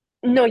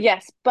 No,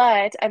 yes,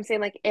 but I'm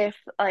saying like if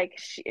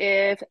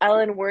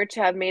Ellen were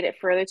to have made it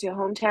further to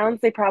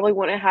hometowns, they probably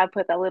wouldn't have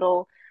put that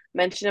little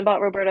mention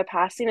about Roberta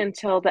passing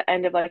until the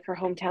end of like her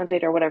hometown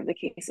date or whatever the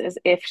case is,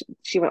 if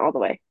she went all the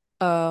way.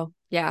 Oh,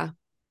 yeah.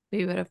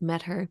 We would have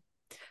met her.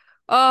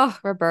 Oh,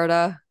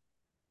 Roberta.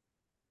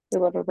 We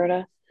love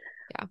Roberta.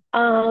 Yeah.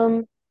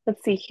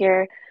 Let's see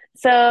here.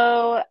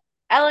 So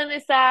Ellen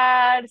is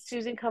sad.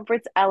 Susan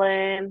comforts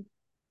Ellen,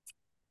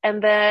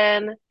 and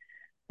then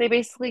they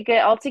basically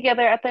get all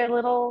together at their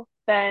little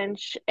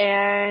bench,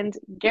 and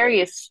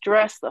Gary is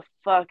stressed the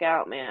fuck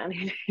out, man.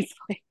 He's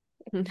like,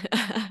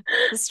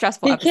 It's a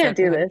stressful he can't episode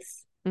for do him.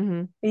 this.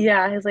 Hmm.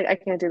 Yeah, he's like, I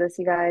can't do this,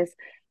 you guys.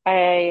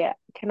 I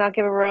cannot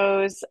give a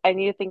rose. I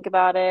need to think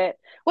about it.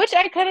 Which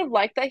I kind of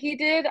like that he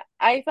did.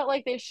 I felt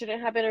like there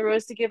shouldn't have been a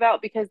rose to give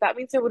out because that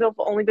means there would have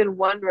only been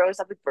one rose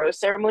at the rose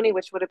ceremony,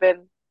 which would have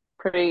been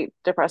pretty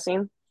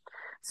depressing.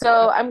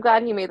 So I'm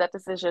glad he made that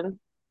decision.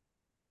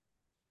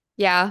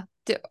 Yeah.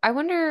 I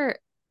wonder,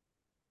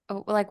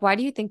 oh, like, why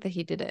do you think that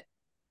he did it?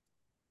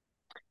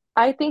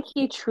 I think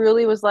he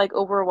truly was like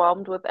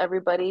overwhelmed with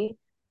everybody,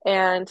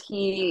 and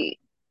he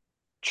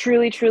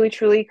truly, truly,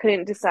 truly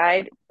couldn't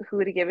decide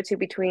who to give it to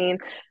between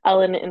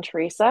Ellen and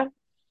Teresa.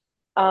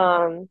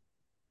 Um,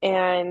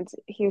 and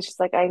he was just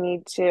like,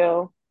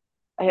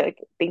 I like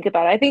think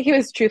about it. I think he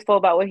was truthful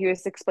about what he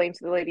was explaining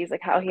to the ladies,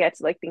 like how he had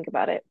to like think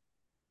about it.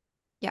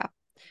 Yeah.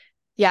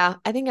 Yeah,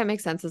 I think that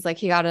makes sense. It's like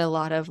he got a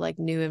lot of like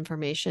new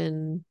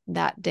information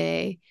that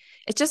day.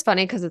 It's just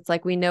funny because it's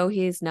like we know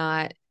it's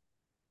not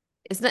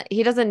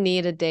he doesn't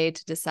need a day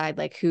to decide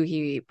like who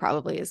he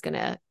probably is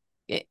gonna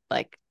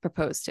like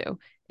propose to.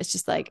 It's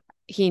just like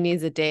he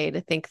needs a day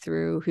to think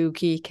through who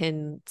he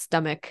can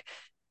stomach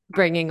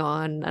bringing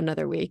on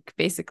another week,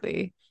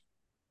 basically.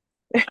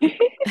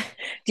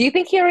 Do you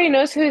think he already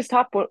knows who his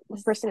top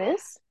person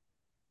is?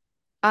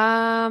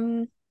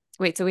 Um,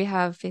 Wait, so we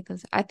have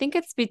I think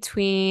it's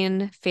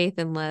between Faith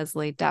and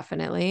Leslie,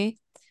 definitely.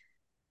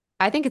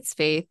 I think it's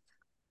Faith.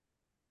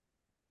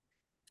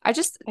 I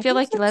just I feel think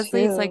like so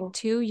Leslie's like too.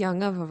 too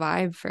young of a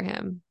vibe for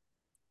him.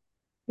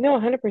 No,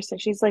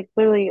 100%. She's like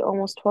literally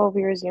almost 12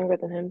 years younger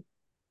than him.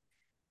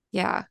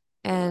 Yeah.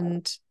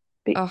 And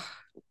But, oh,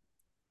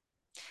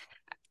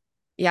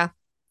 yeah.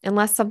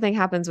 Unless something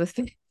happens with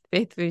Faith,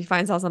 Faith, he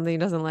finds out something he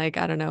doesn't like,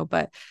 I don't know,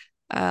 but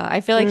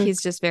I feel like mm.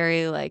 he's just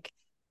very like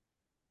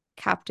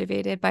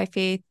captivated by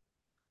Faith.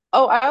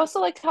 Oh, I also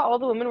liked how all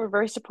the women were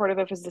very supportive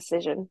of his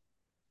decision.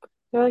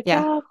 They're like,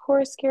 Yeah. yeah, of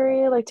course,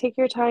 Gary. Like, take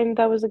your time.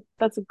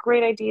 That's a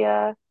great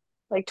idea.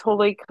 Like,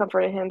 totally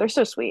comforted him. They're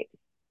so sweet.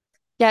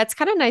 Yeah, it's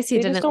kind of nice he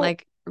They just didn't don't.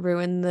 like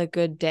ruin the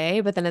good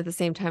day, but then at the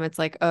same time it's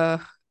like,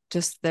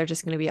 just they're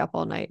just gonna be up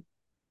all night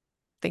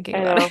thinking I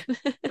about know. it.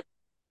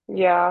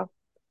 Yeah.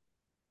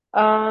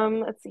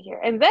 Let's see here.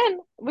 And then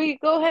we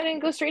go ahead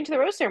and go straight into the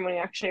rose ceremony,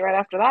 actually, right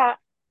after that.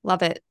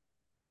 Love it.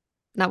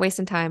 Not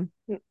wasting time.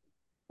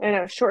 I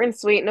know, short and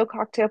sweet, no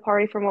cocktail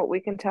party from what we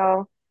can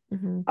tell.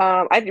 Hmm.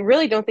 I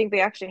really don't think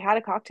they actually had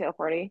a cocktail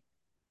party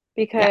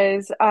Yeah.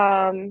 because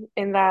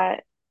in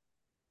that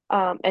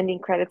ending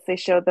credits they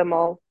showed them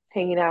all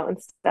hanging out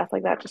and stuff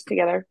like that just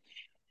together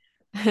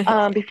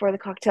before the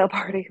cocktail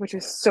party, which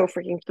was so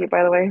freaking cute,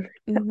 by the way.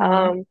 Hmm.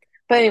 Um,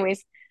 but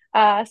anyways,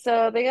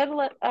 so they go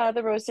to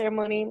the rose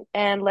ceremony,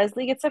 and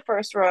Leslie gets the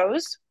first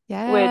rose,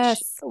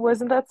 which Yes.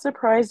 wasn't that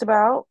surprised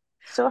about.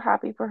 So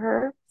happy for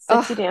her,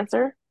 sexy Oh,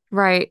 dancer.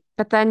 right.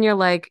 But then you're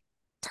like,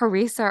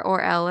 Teresa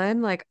or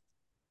Ellen, like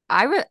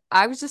I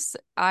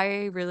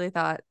really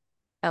thought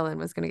Ellen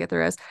was gonna get the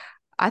rose.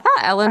 I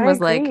thought Ellen I was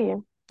like agree.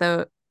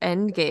 the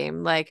end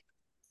game. Like,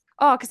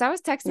 oh, because I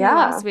was texting you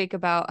last Yeah, week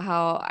about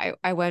how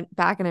I went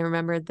back and I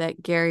remembered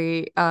that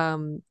Gary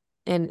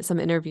in some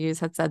interviews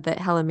had said that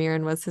Helen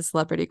Mirren was his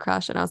celebrity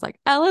crush. And I was like,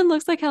 Ellen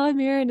looks like Helen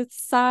Mirren, it's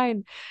a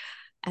sign.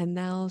 And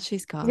now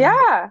she's gone.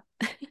 yeah,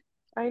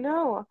 I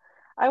know.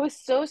 I was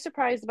so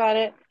surprised about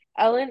it.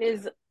 Ellen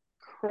is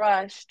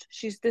crushed.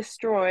 She's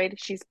destroyed.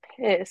 She's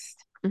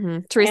pissed.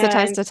 Teresa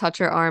tries And to touch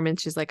her arm and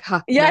she's like,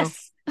 huh, no.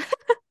 yes,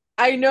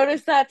 I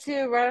noticed that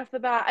too right off the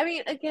bat. I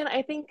mean, again,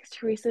 I think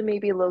Teresa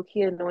maybe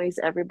low-key annoys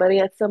everybody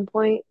at some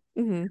point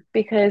Hmm.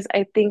 because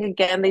I think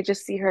again they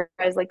just see her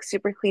as like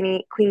super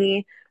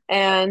queenie,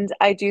 and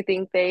I do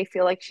think they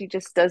feel like she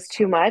just does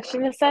too much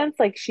in a sense.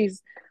 Like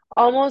she's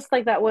almost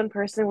like that one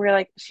person where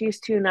like she's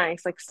too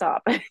nice, like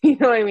stop. You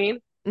know what I mean?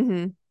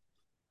 Hmm.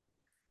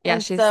 Yeah,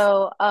 And she's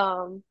so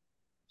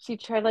she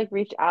tried to like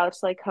reach out to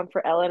like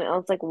comfort Ellen, and I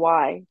was like,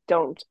 why?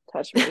 Don't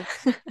touch me.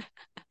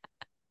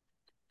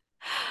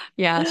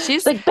 yeah,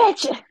 She's like,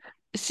 bitch.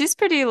 she's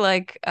pretty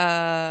like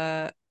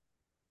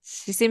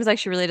she seems like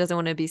she really doesn't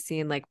want to be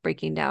seen like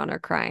breaking down or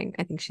crying.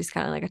 I think she's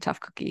kind of like a tough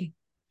cookie.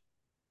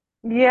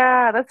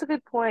 Yeah, that's a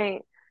good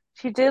point.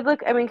 She did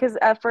look, I mean, because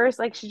at first,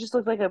 like, she just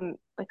looked like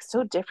like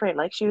so different.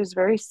 Like, she was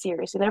very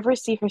serious. You never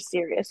see her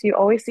serious. You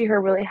always see her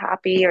really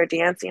happy or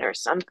dancing or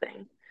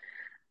something.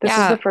 This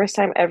was the Yeah, first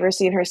time ever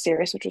seeing her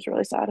serious, which was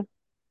really sad.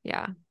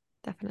 yeah,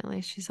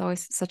 definitely. She's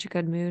always such a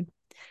good mood.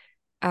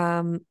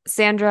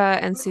 Sandra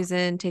and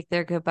Susan take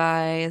their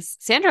goodbyes.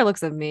 Sandra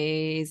looks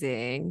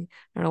amazing.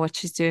 I don't know what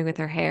she's doing with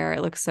her hair.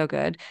 It looks so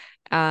good.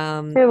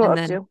 They And love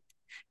then to.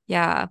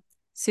 yeah,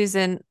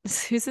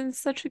 Susan's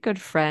such a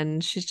good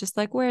friend. She's just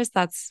like, "Where's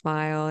that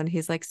smile?" And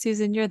he's like,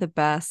 "Susan, you're the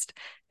best."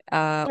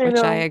 I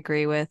Which I know.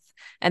 agree with.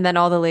 And then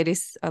all the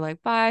ladies are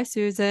like, "Bye,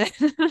 Susan."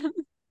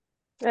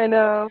 I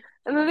know.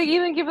 And then they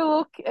even give a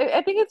little,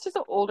 I think it's just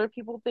an older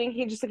people thing.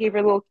 He just gave her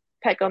a little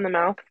peck on the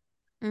mouth.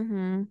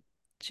 hmm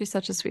She's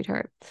such a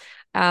sweetheart.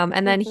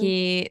 And then Hmm.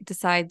 he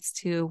decides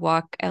to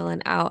walk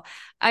Ellen out.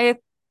 I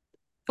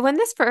when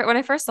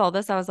I first saw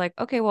this, I was like,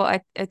 okay, well,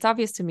 it's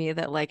obvious to me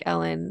that like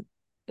Ellen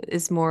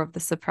is more of the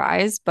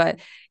surprise, but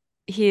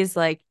he's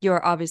like,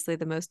 you're obviously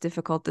the most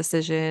difficult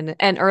decision.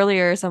 And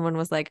earlier, someone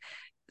was like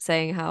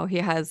saying how he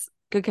has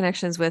good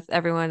connections with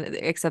everyone,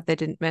 except they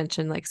didn't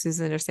mention like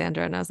Susan or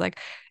Sandra. And I was like,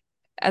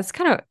 it's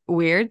kind of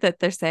weird that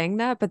they're saying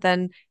that, but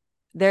then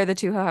they're the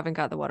two who haven't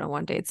got the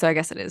one-on-one date. So I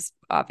guess it is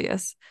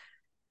obvious.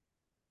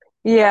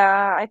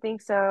 Yeah, I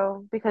think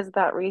so because of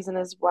that reason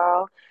as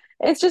well.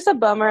 It's just a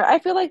bummer. I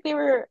feel like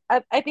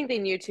I think they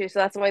knew too, so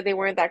that's why they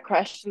weren't that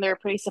crushed and they were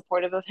pretty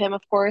supportive of him,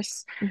 of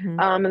course. Hmm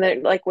And they're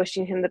like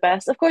wishing him the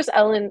best. Of course,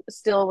 Ellen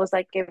still was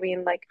like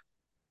giving like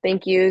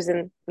thank yous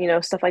and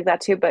stuff like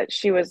that too, but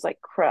she was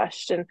like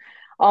crushed and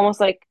almost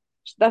like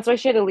that's why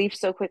she had to leave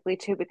so quickly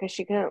too because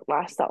she couldn't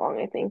last that long,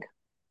 I think.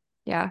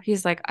 Yeah.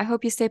 He's like, I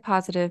hope you stay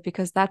positive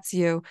because that's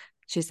you.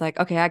 She's like,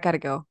 okay, I gotta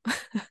go.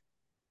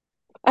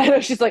 I know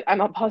she's like, I'm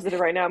not positive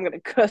right now. I'm gonna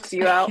cuss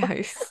you out.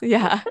 Yeah.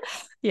 Yeah.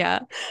 Yeah.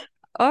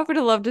 Oh, I would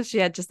have loved if she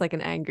had just like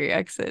an angry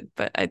exit,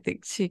 but I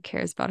think she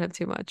cares about him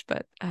too much.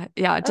 But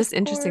yeah, just Of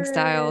interesting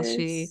style.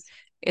 She course.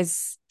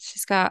 is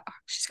she's got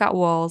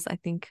walls, I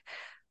think.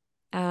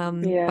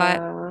 But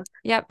Yeah.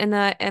 yep, in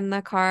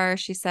the car,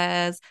 she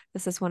says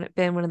this has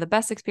been one of the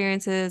best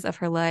experiences of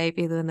her life,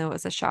 even though it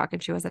was a shock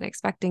and she wasn't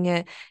expecting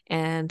it.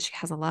 And she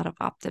has a lot of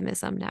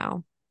optimism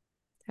now.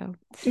 So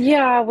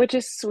Yeah, which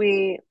is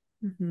sweet.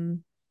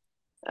 mhm.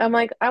 I'm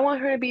like, I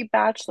want her to be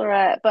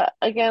bachelorette, but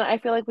again, I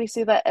feel like we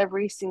see that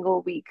every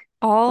single week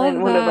All when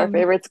of one of our them.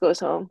 favorites goes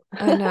home.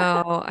 I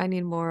know. I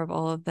need more of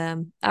all of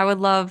them. I would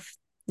love,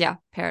 yeah,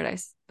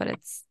 paradise, but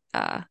it's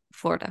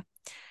Florida.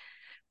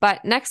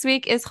 But next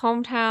week is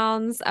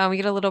hometowns. We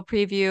get a little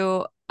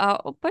preview.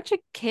 A bunch of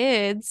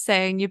kids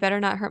saying, "You better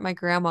not hurt my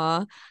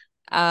grandma."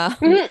 Um,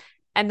 Mhm.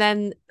 and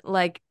then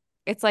like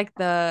it's like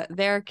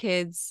their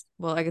kids,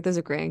 well, like those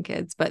are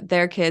grandkids, but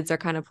their kids are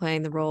kind of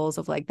playing the roles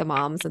of like the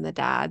moms and the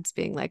dads,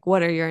 being like,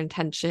 "What are your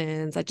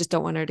intentions? I just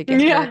don't want her to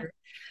get Yeah. hurt."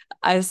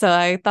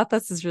 I thought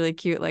this is really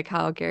cute, like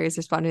how Gary's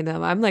responding to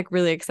them. I'm like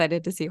really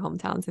excited to see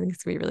hometowns. I think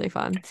it's gonna be really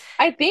fun.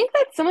 I think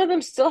that some of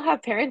them still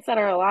have parents that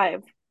are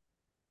alive.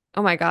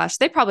 Oh my gosh,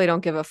 they probably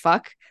don't give a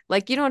fuck.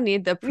 Like you don't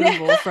need the Yeah.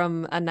 approval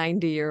from a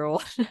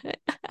 90-year-old.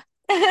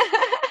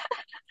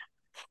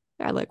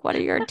 They're like, what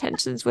are your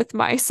intentions with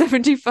my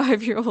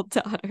 75-year-old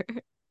daughter?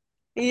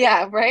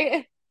 Yeah,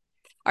 right?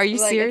 Are you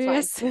Like, it's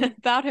fine. serious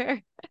about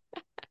her?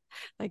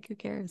 Like, who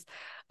cares?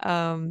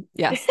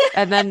 Yes.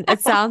 And then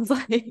it sounds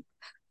like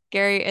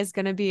Gary is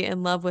gonna be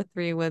in love with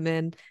three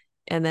women,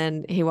 and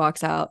then he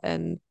walks out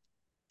and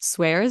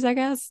swears, I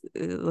guess.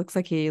 It looks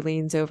like he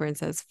leans over and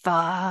says,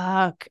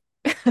 fuck.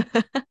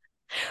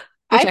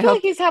 Which I I feel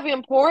like hope, he's having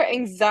a poor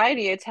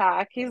anxiety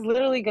attack. He's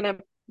literally gonna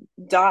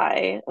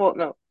die. Well,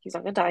 no, he's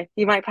not gonna die.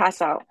 He might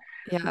pass out.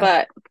 yeah.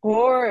 But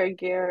poor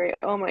Gary.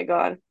 Oh my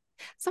God.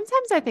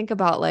 Sometimes I think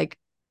about like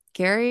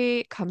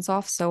Gary comes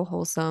off so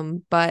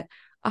wholesome, but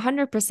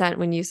 100%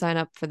 when you sign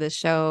up for this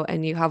show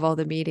and you have all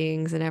the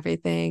meetings and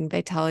everything,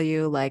 they tell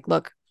you like,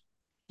 look,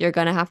 you're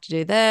gonna have to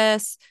do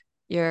this.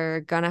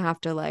 You're gonna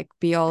have to like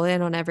be all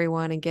in on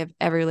everyone and give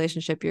every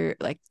relationship your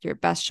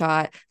best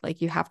shot.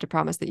 Like you have to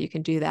promise that you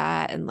can do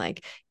that and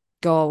like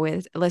go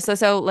with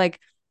so like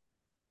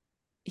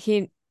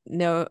he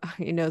knows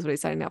what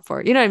he's signing up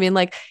for. You know what I mean?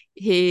 Like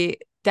he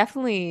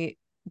definitely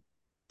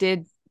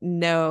did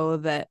know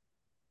that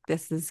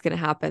this is gonna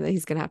happen, that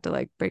he's gonna have to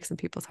like break some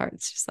people's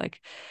hearts. Just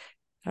like,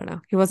 I don't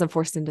know. He wasn't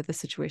forced into the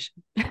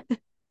situation.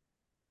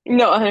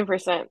 No,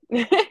 100%.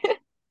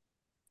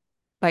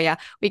 But yeah,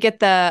 we get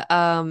the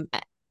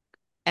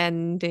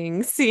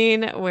ending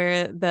scene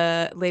where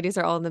the ladies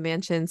are all in the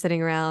mansion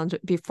sitting around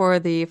before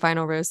the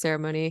final rose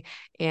ceremony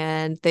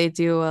and they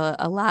do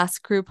a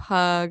last group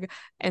hug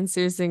and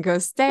Susan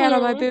goes, stay out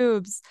of my Hmm.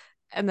 boobs.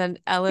 And then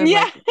Ellen Yeah.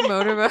 like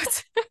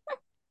motorboats.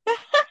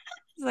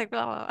 She's like,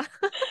 blah, blah,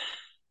 blah.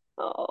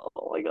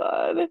 Oh my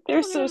God.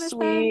 They're I'm gonna so miss them.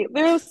 sweet.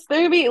 They're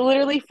gonna be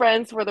literally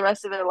friends for the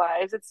rest of their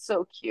lives. It's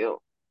so cute.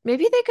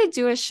 Maybe they could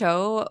do a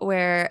show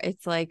where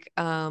it's like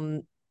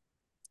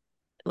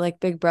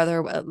Big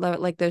Brother,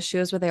 like those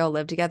shows where they all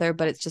live together,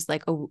 but it's just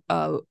like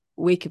a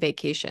week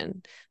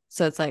vacation.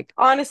 So it's like,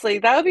 Honestly,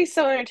 that would be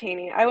so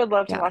entertaining. I would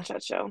love to yeah, watch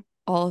that show.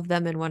 all of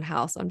them in one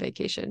house on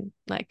vacation,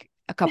 like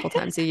a couple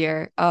times a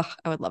year. Oh,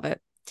 I would love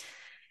it.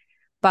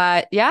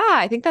 But yeah,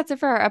 I think that's it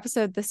for our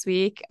episode this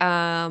week. Who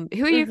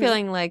are you Hmm.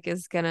 feeling like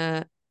is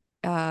gonna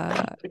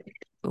uh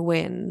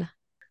win?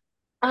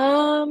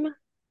 Um,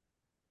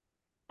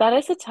 That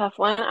is a tough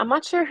one. I'm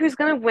not sure who's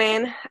gonna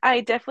win.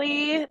 I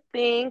definitely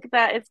think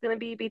that it's gonna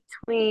be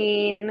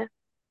between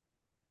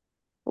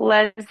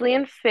Leslie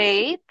and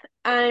Faith.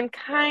 I'm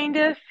kind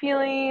of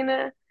feeling,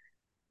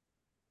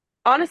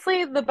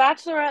 honestly, the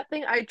Bachelorette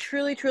thing, I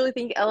truly, truly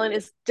think Ellen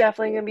is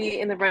definitely gonna be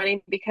in the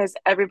running because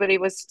everybody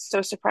was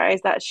so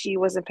surprised that she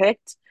wasn't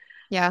picked.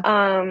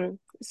 Yeah.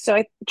 So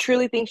I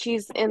truly think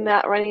she's in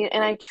that running,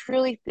 and I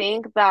truly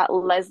think that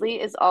Leslie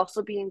is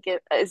also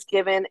is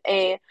given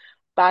a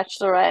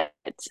Bachelorette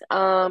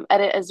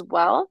edit as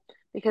well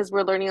because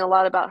we're learning a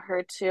lot about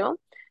her too.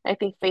 I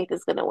think Faith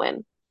is gonna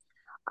win.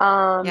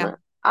 Yeah.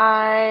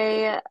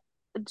 I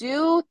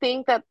do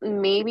think that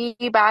maybe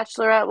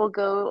Bachelorette will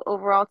go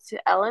overall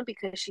to Ellen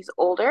because she's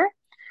older,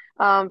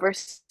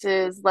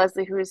 versus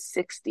Leslie, who is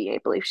 60, I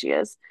believe she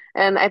is.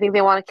 And I think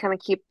they want to kind of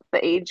keep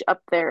the age up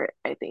there,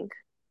 I think.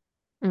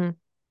 Mm.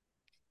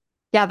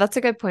 Yeah, that's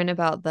a good point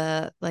about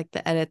the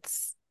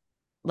edits.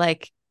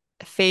 Like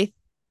Faith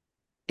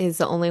is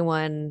the only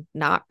one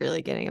not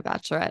really getting a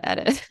bachelorette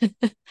edit,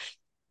 I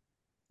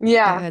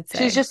Yeah, would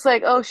she's say. just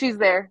like, oh, she's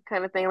there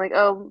kind of thing. Like,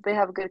 oh, they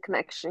have a good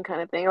connection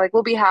kind of thing. Like,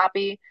 we'll be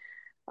happy,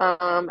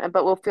 but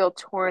we'll feel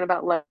torn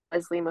about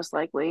Leslie most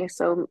likely.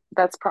 So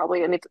that's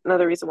probably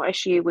another reason why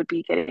she would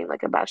be getting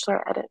like a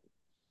bachelor edit.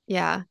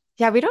 Yeah.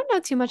 Yeah, we don't know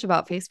too much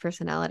about Faith's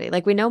personality.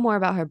 Like we know more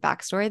about her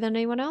backstory than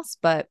anyone else,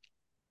 but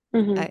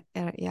Hmm.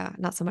 yeah,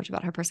 not so much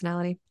about her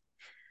personality.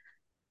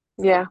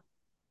 Yeah.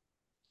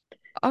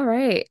 All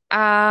right.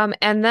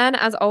 And then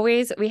as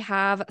always, we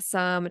have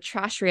some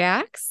trash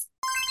reacts.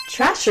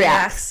 Trash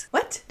reacts.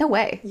 What? No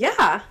way.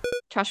 Yeah.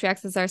 Trash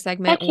reacts is our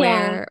segment Heck yeah.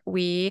 where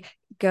we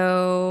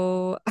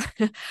go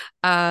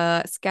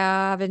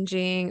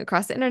scavenging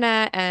across the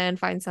internet and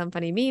find some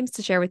funny memes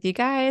to share with you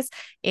guys.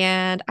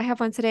 And I have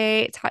one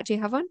today. Tot, do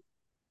you have one?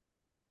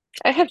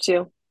 I have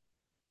two.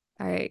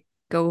 All right,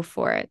 go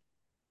for it.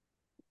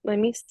 Let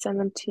me send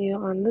them to you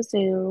on the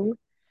Zoom.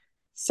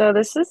 So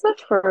this is the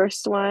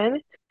first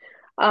one.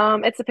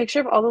 It's a picture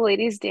of all the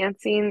ladies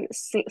dancing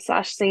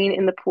slash singing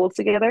in the pool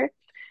together,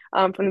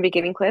 from the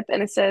beginning clip,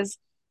 and it says,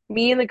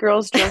 "Me and the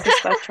girls drunk as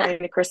fuck trying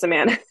to curse a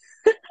man,"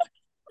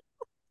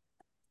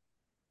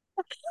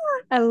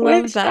 I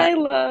love which that. I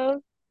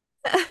love.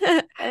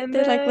 And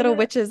They're like little then,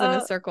 witches in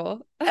a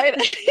circle. I,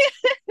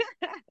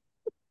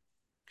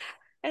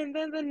 and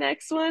then the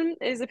next one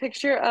is a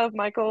picture of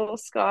Michael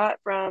Scott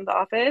from The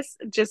Office,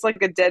 just like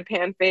a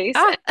deadpan face,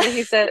 Ah, and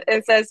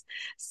it says,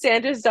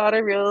 "Sandra's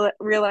daughter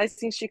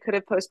realizing she could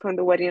have postponed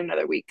the wedding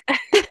another week."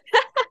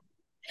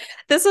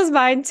 this was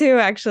mine too,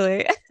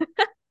 actually.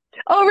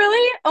 Oh,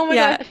 really? Oh my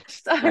Yeah, gosh,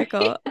 sorry.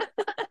 Michael.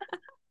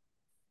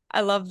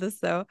 I love this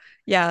though.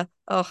 Yeah.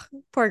 Oh,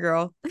 poor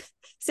girl.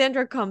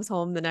 Sandra comes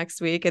home the next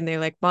week and they're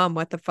like, Mom,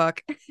 what the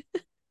fuck?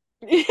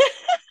 Like,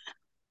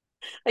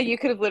 you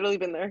could have literally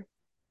been there.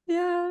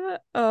 Yeah.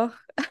 Oh,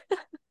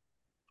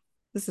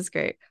 this is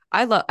great.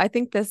 I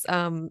think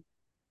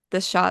the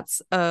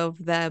shots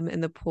of them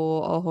in the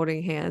pool all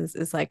holding hands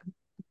is like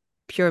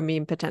pure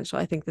meme potential.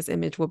 I think this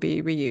image will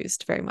be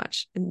reused very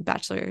much in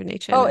Bachelor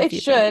Nation Oh, in the it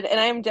future. should, and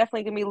I am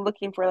definitely gonna be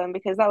looking for them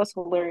because that was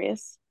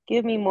hilarious.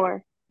 Give me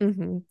more.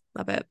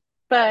 Love it.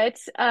 But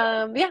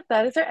yeah,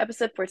 that is our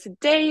episode for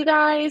today, you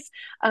guys.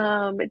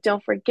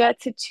 Don't forget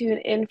to tune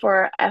in for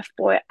our F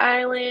Boy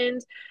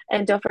Island,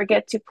 and don't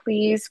forget to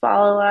please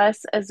follow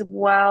us as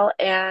well.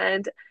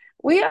 And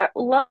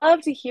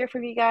love to hear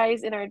from you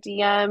guys in our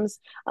DMs,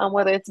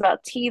 whether it's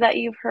about tea that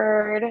you've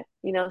heard,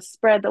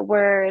 spread the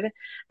word,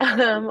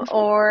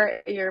 or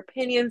your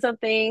opinions on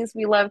things.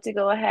 We love to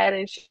go ahead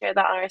and share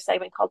that on our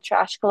segment called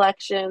Trash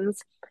Collections.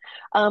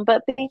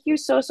 But thank you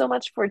so, so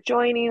much for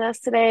joining us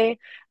today,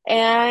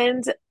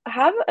 and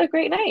have a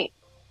great night.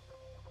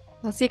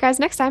 I'll see you guys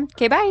next time.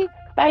 Okay, bye.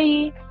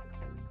 Bye.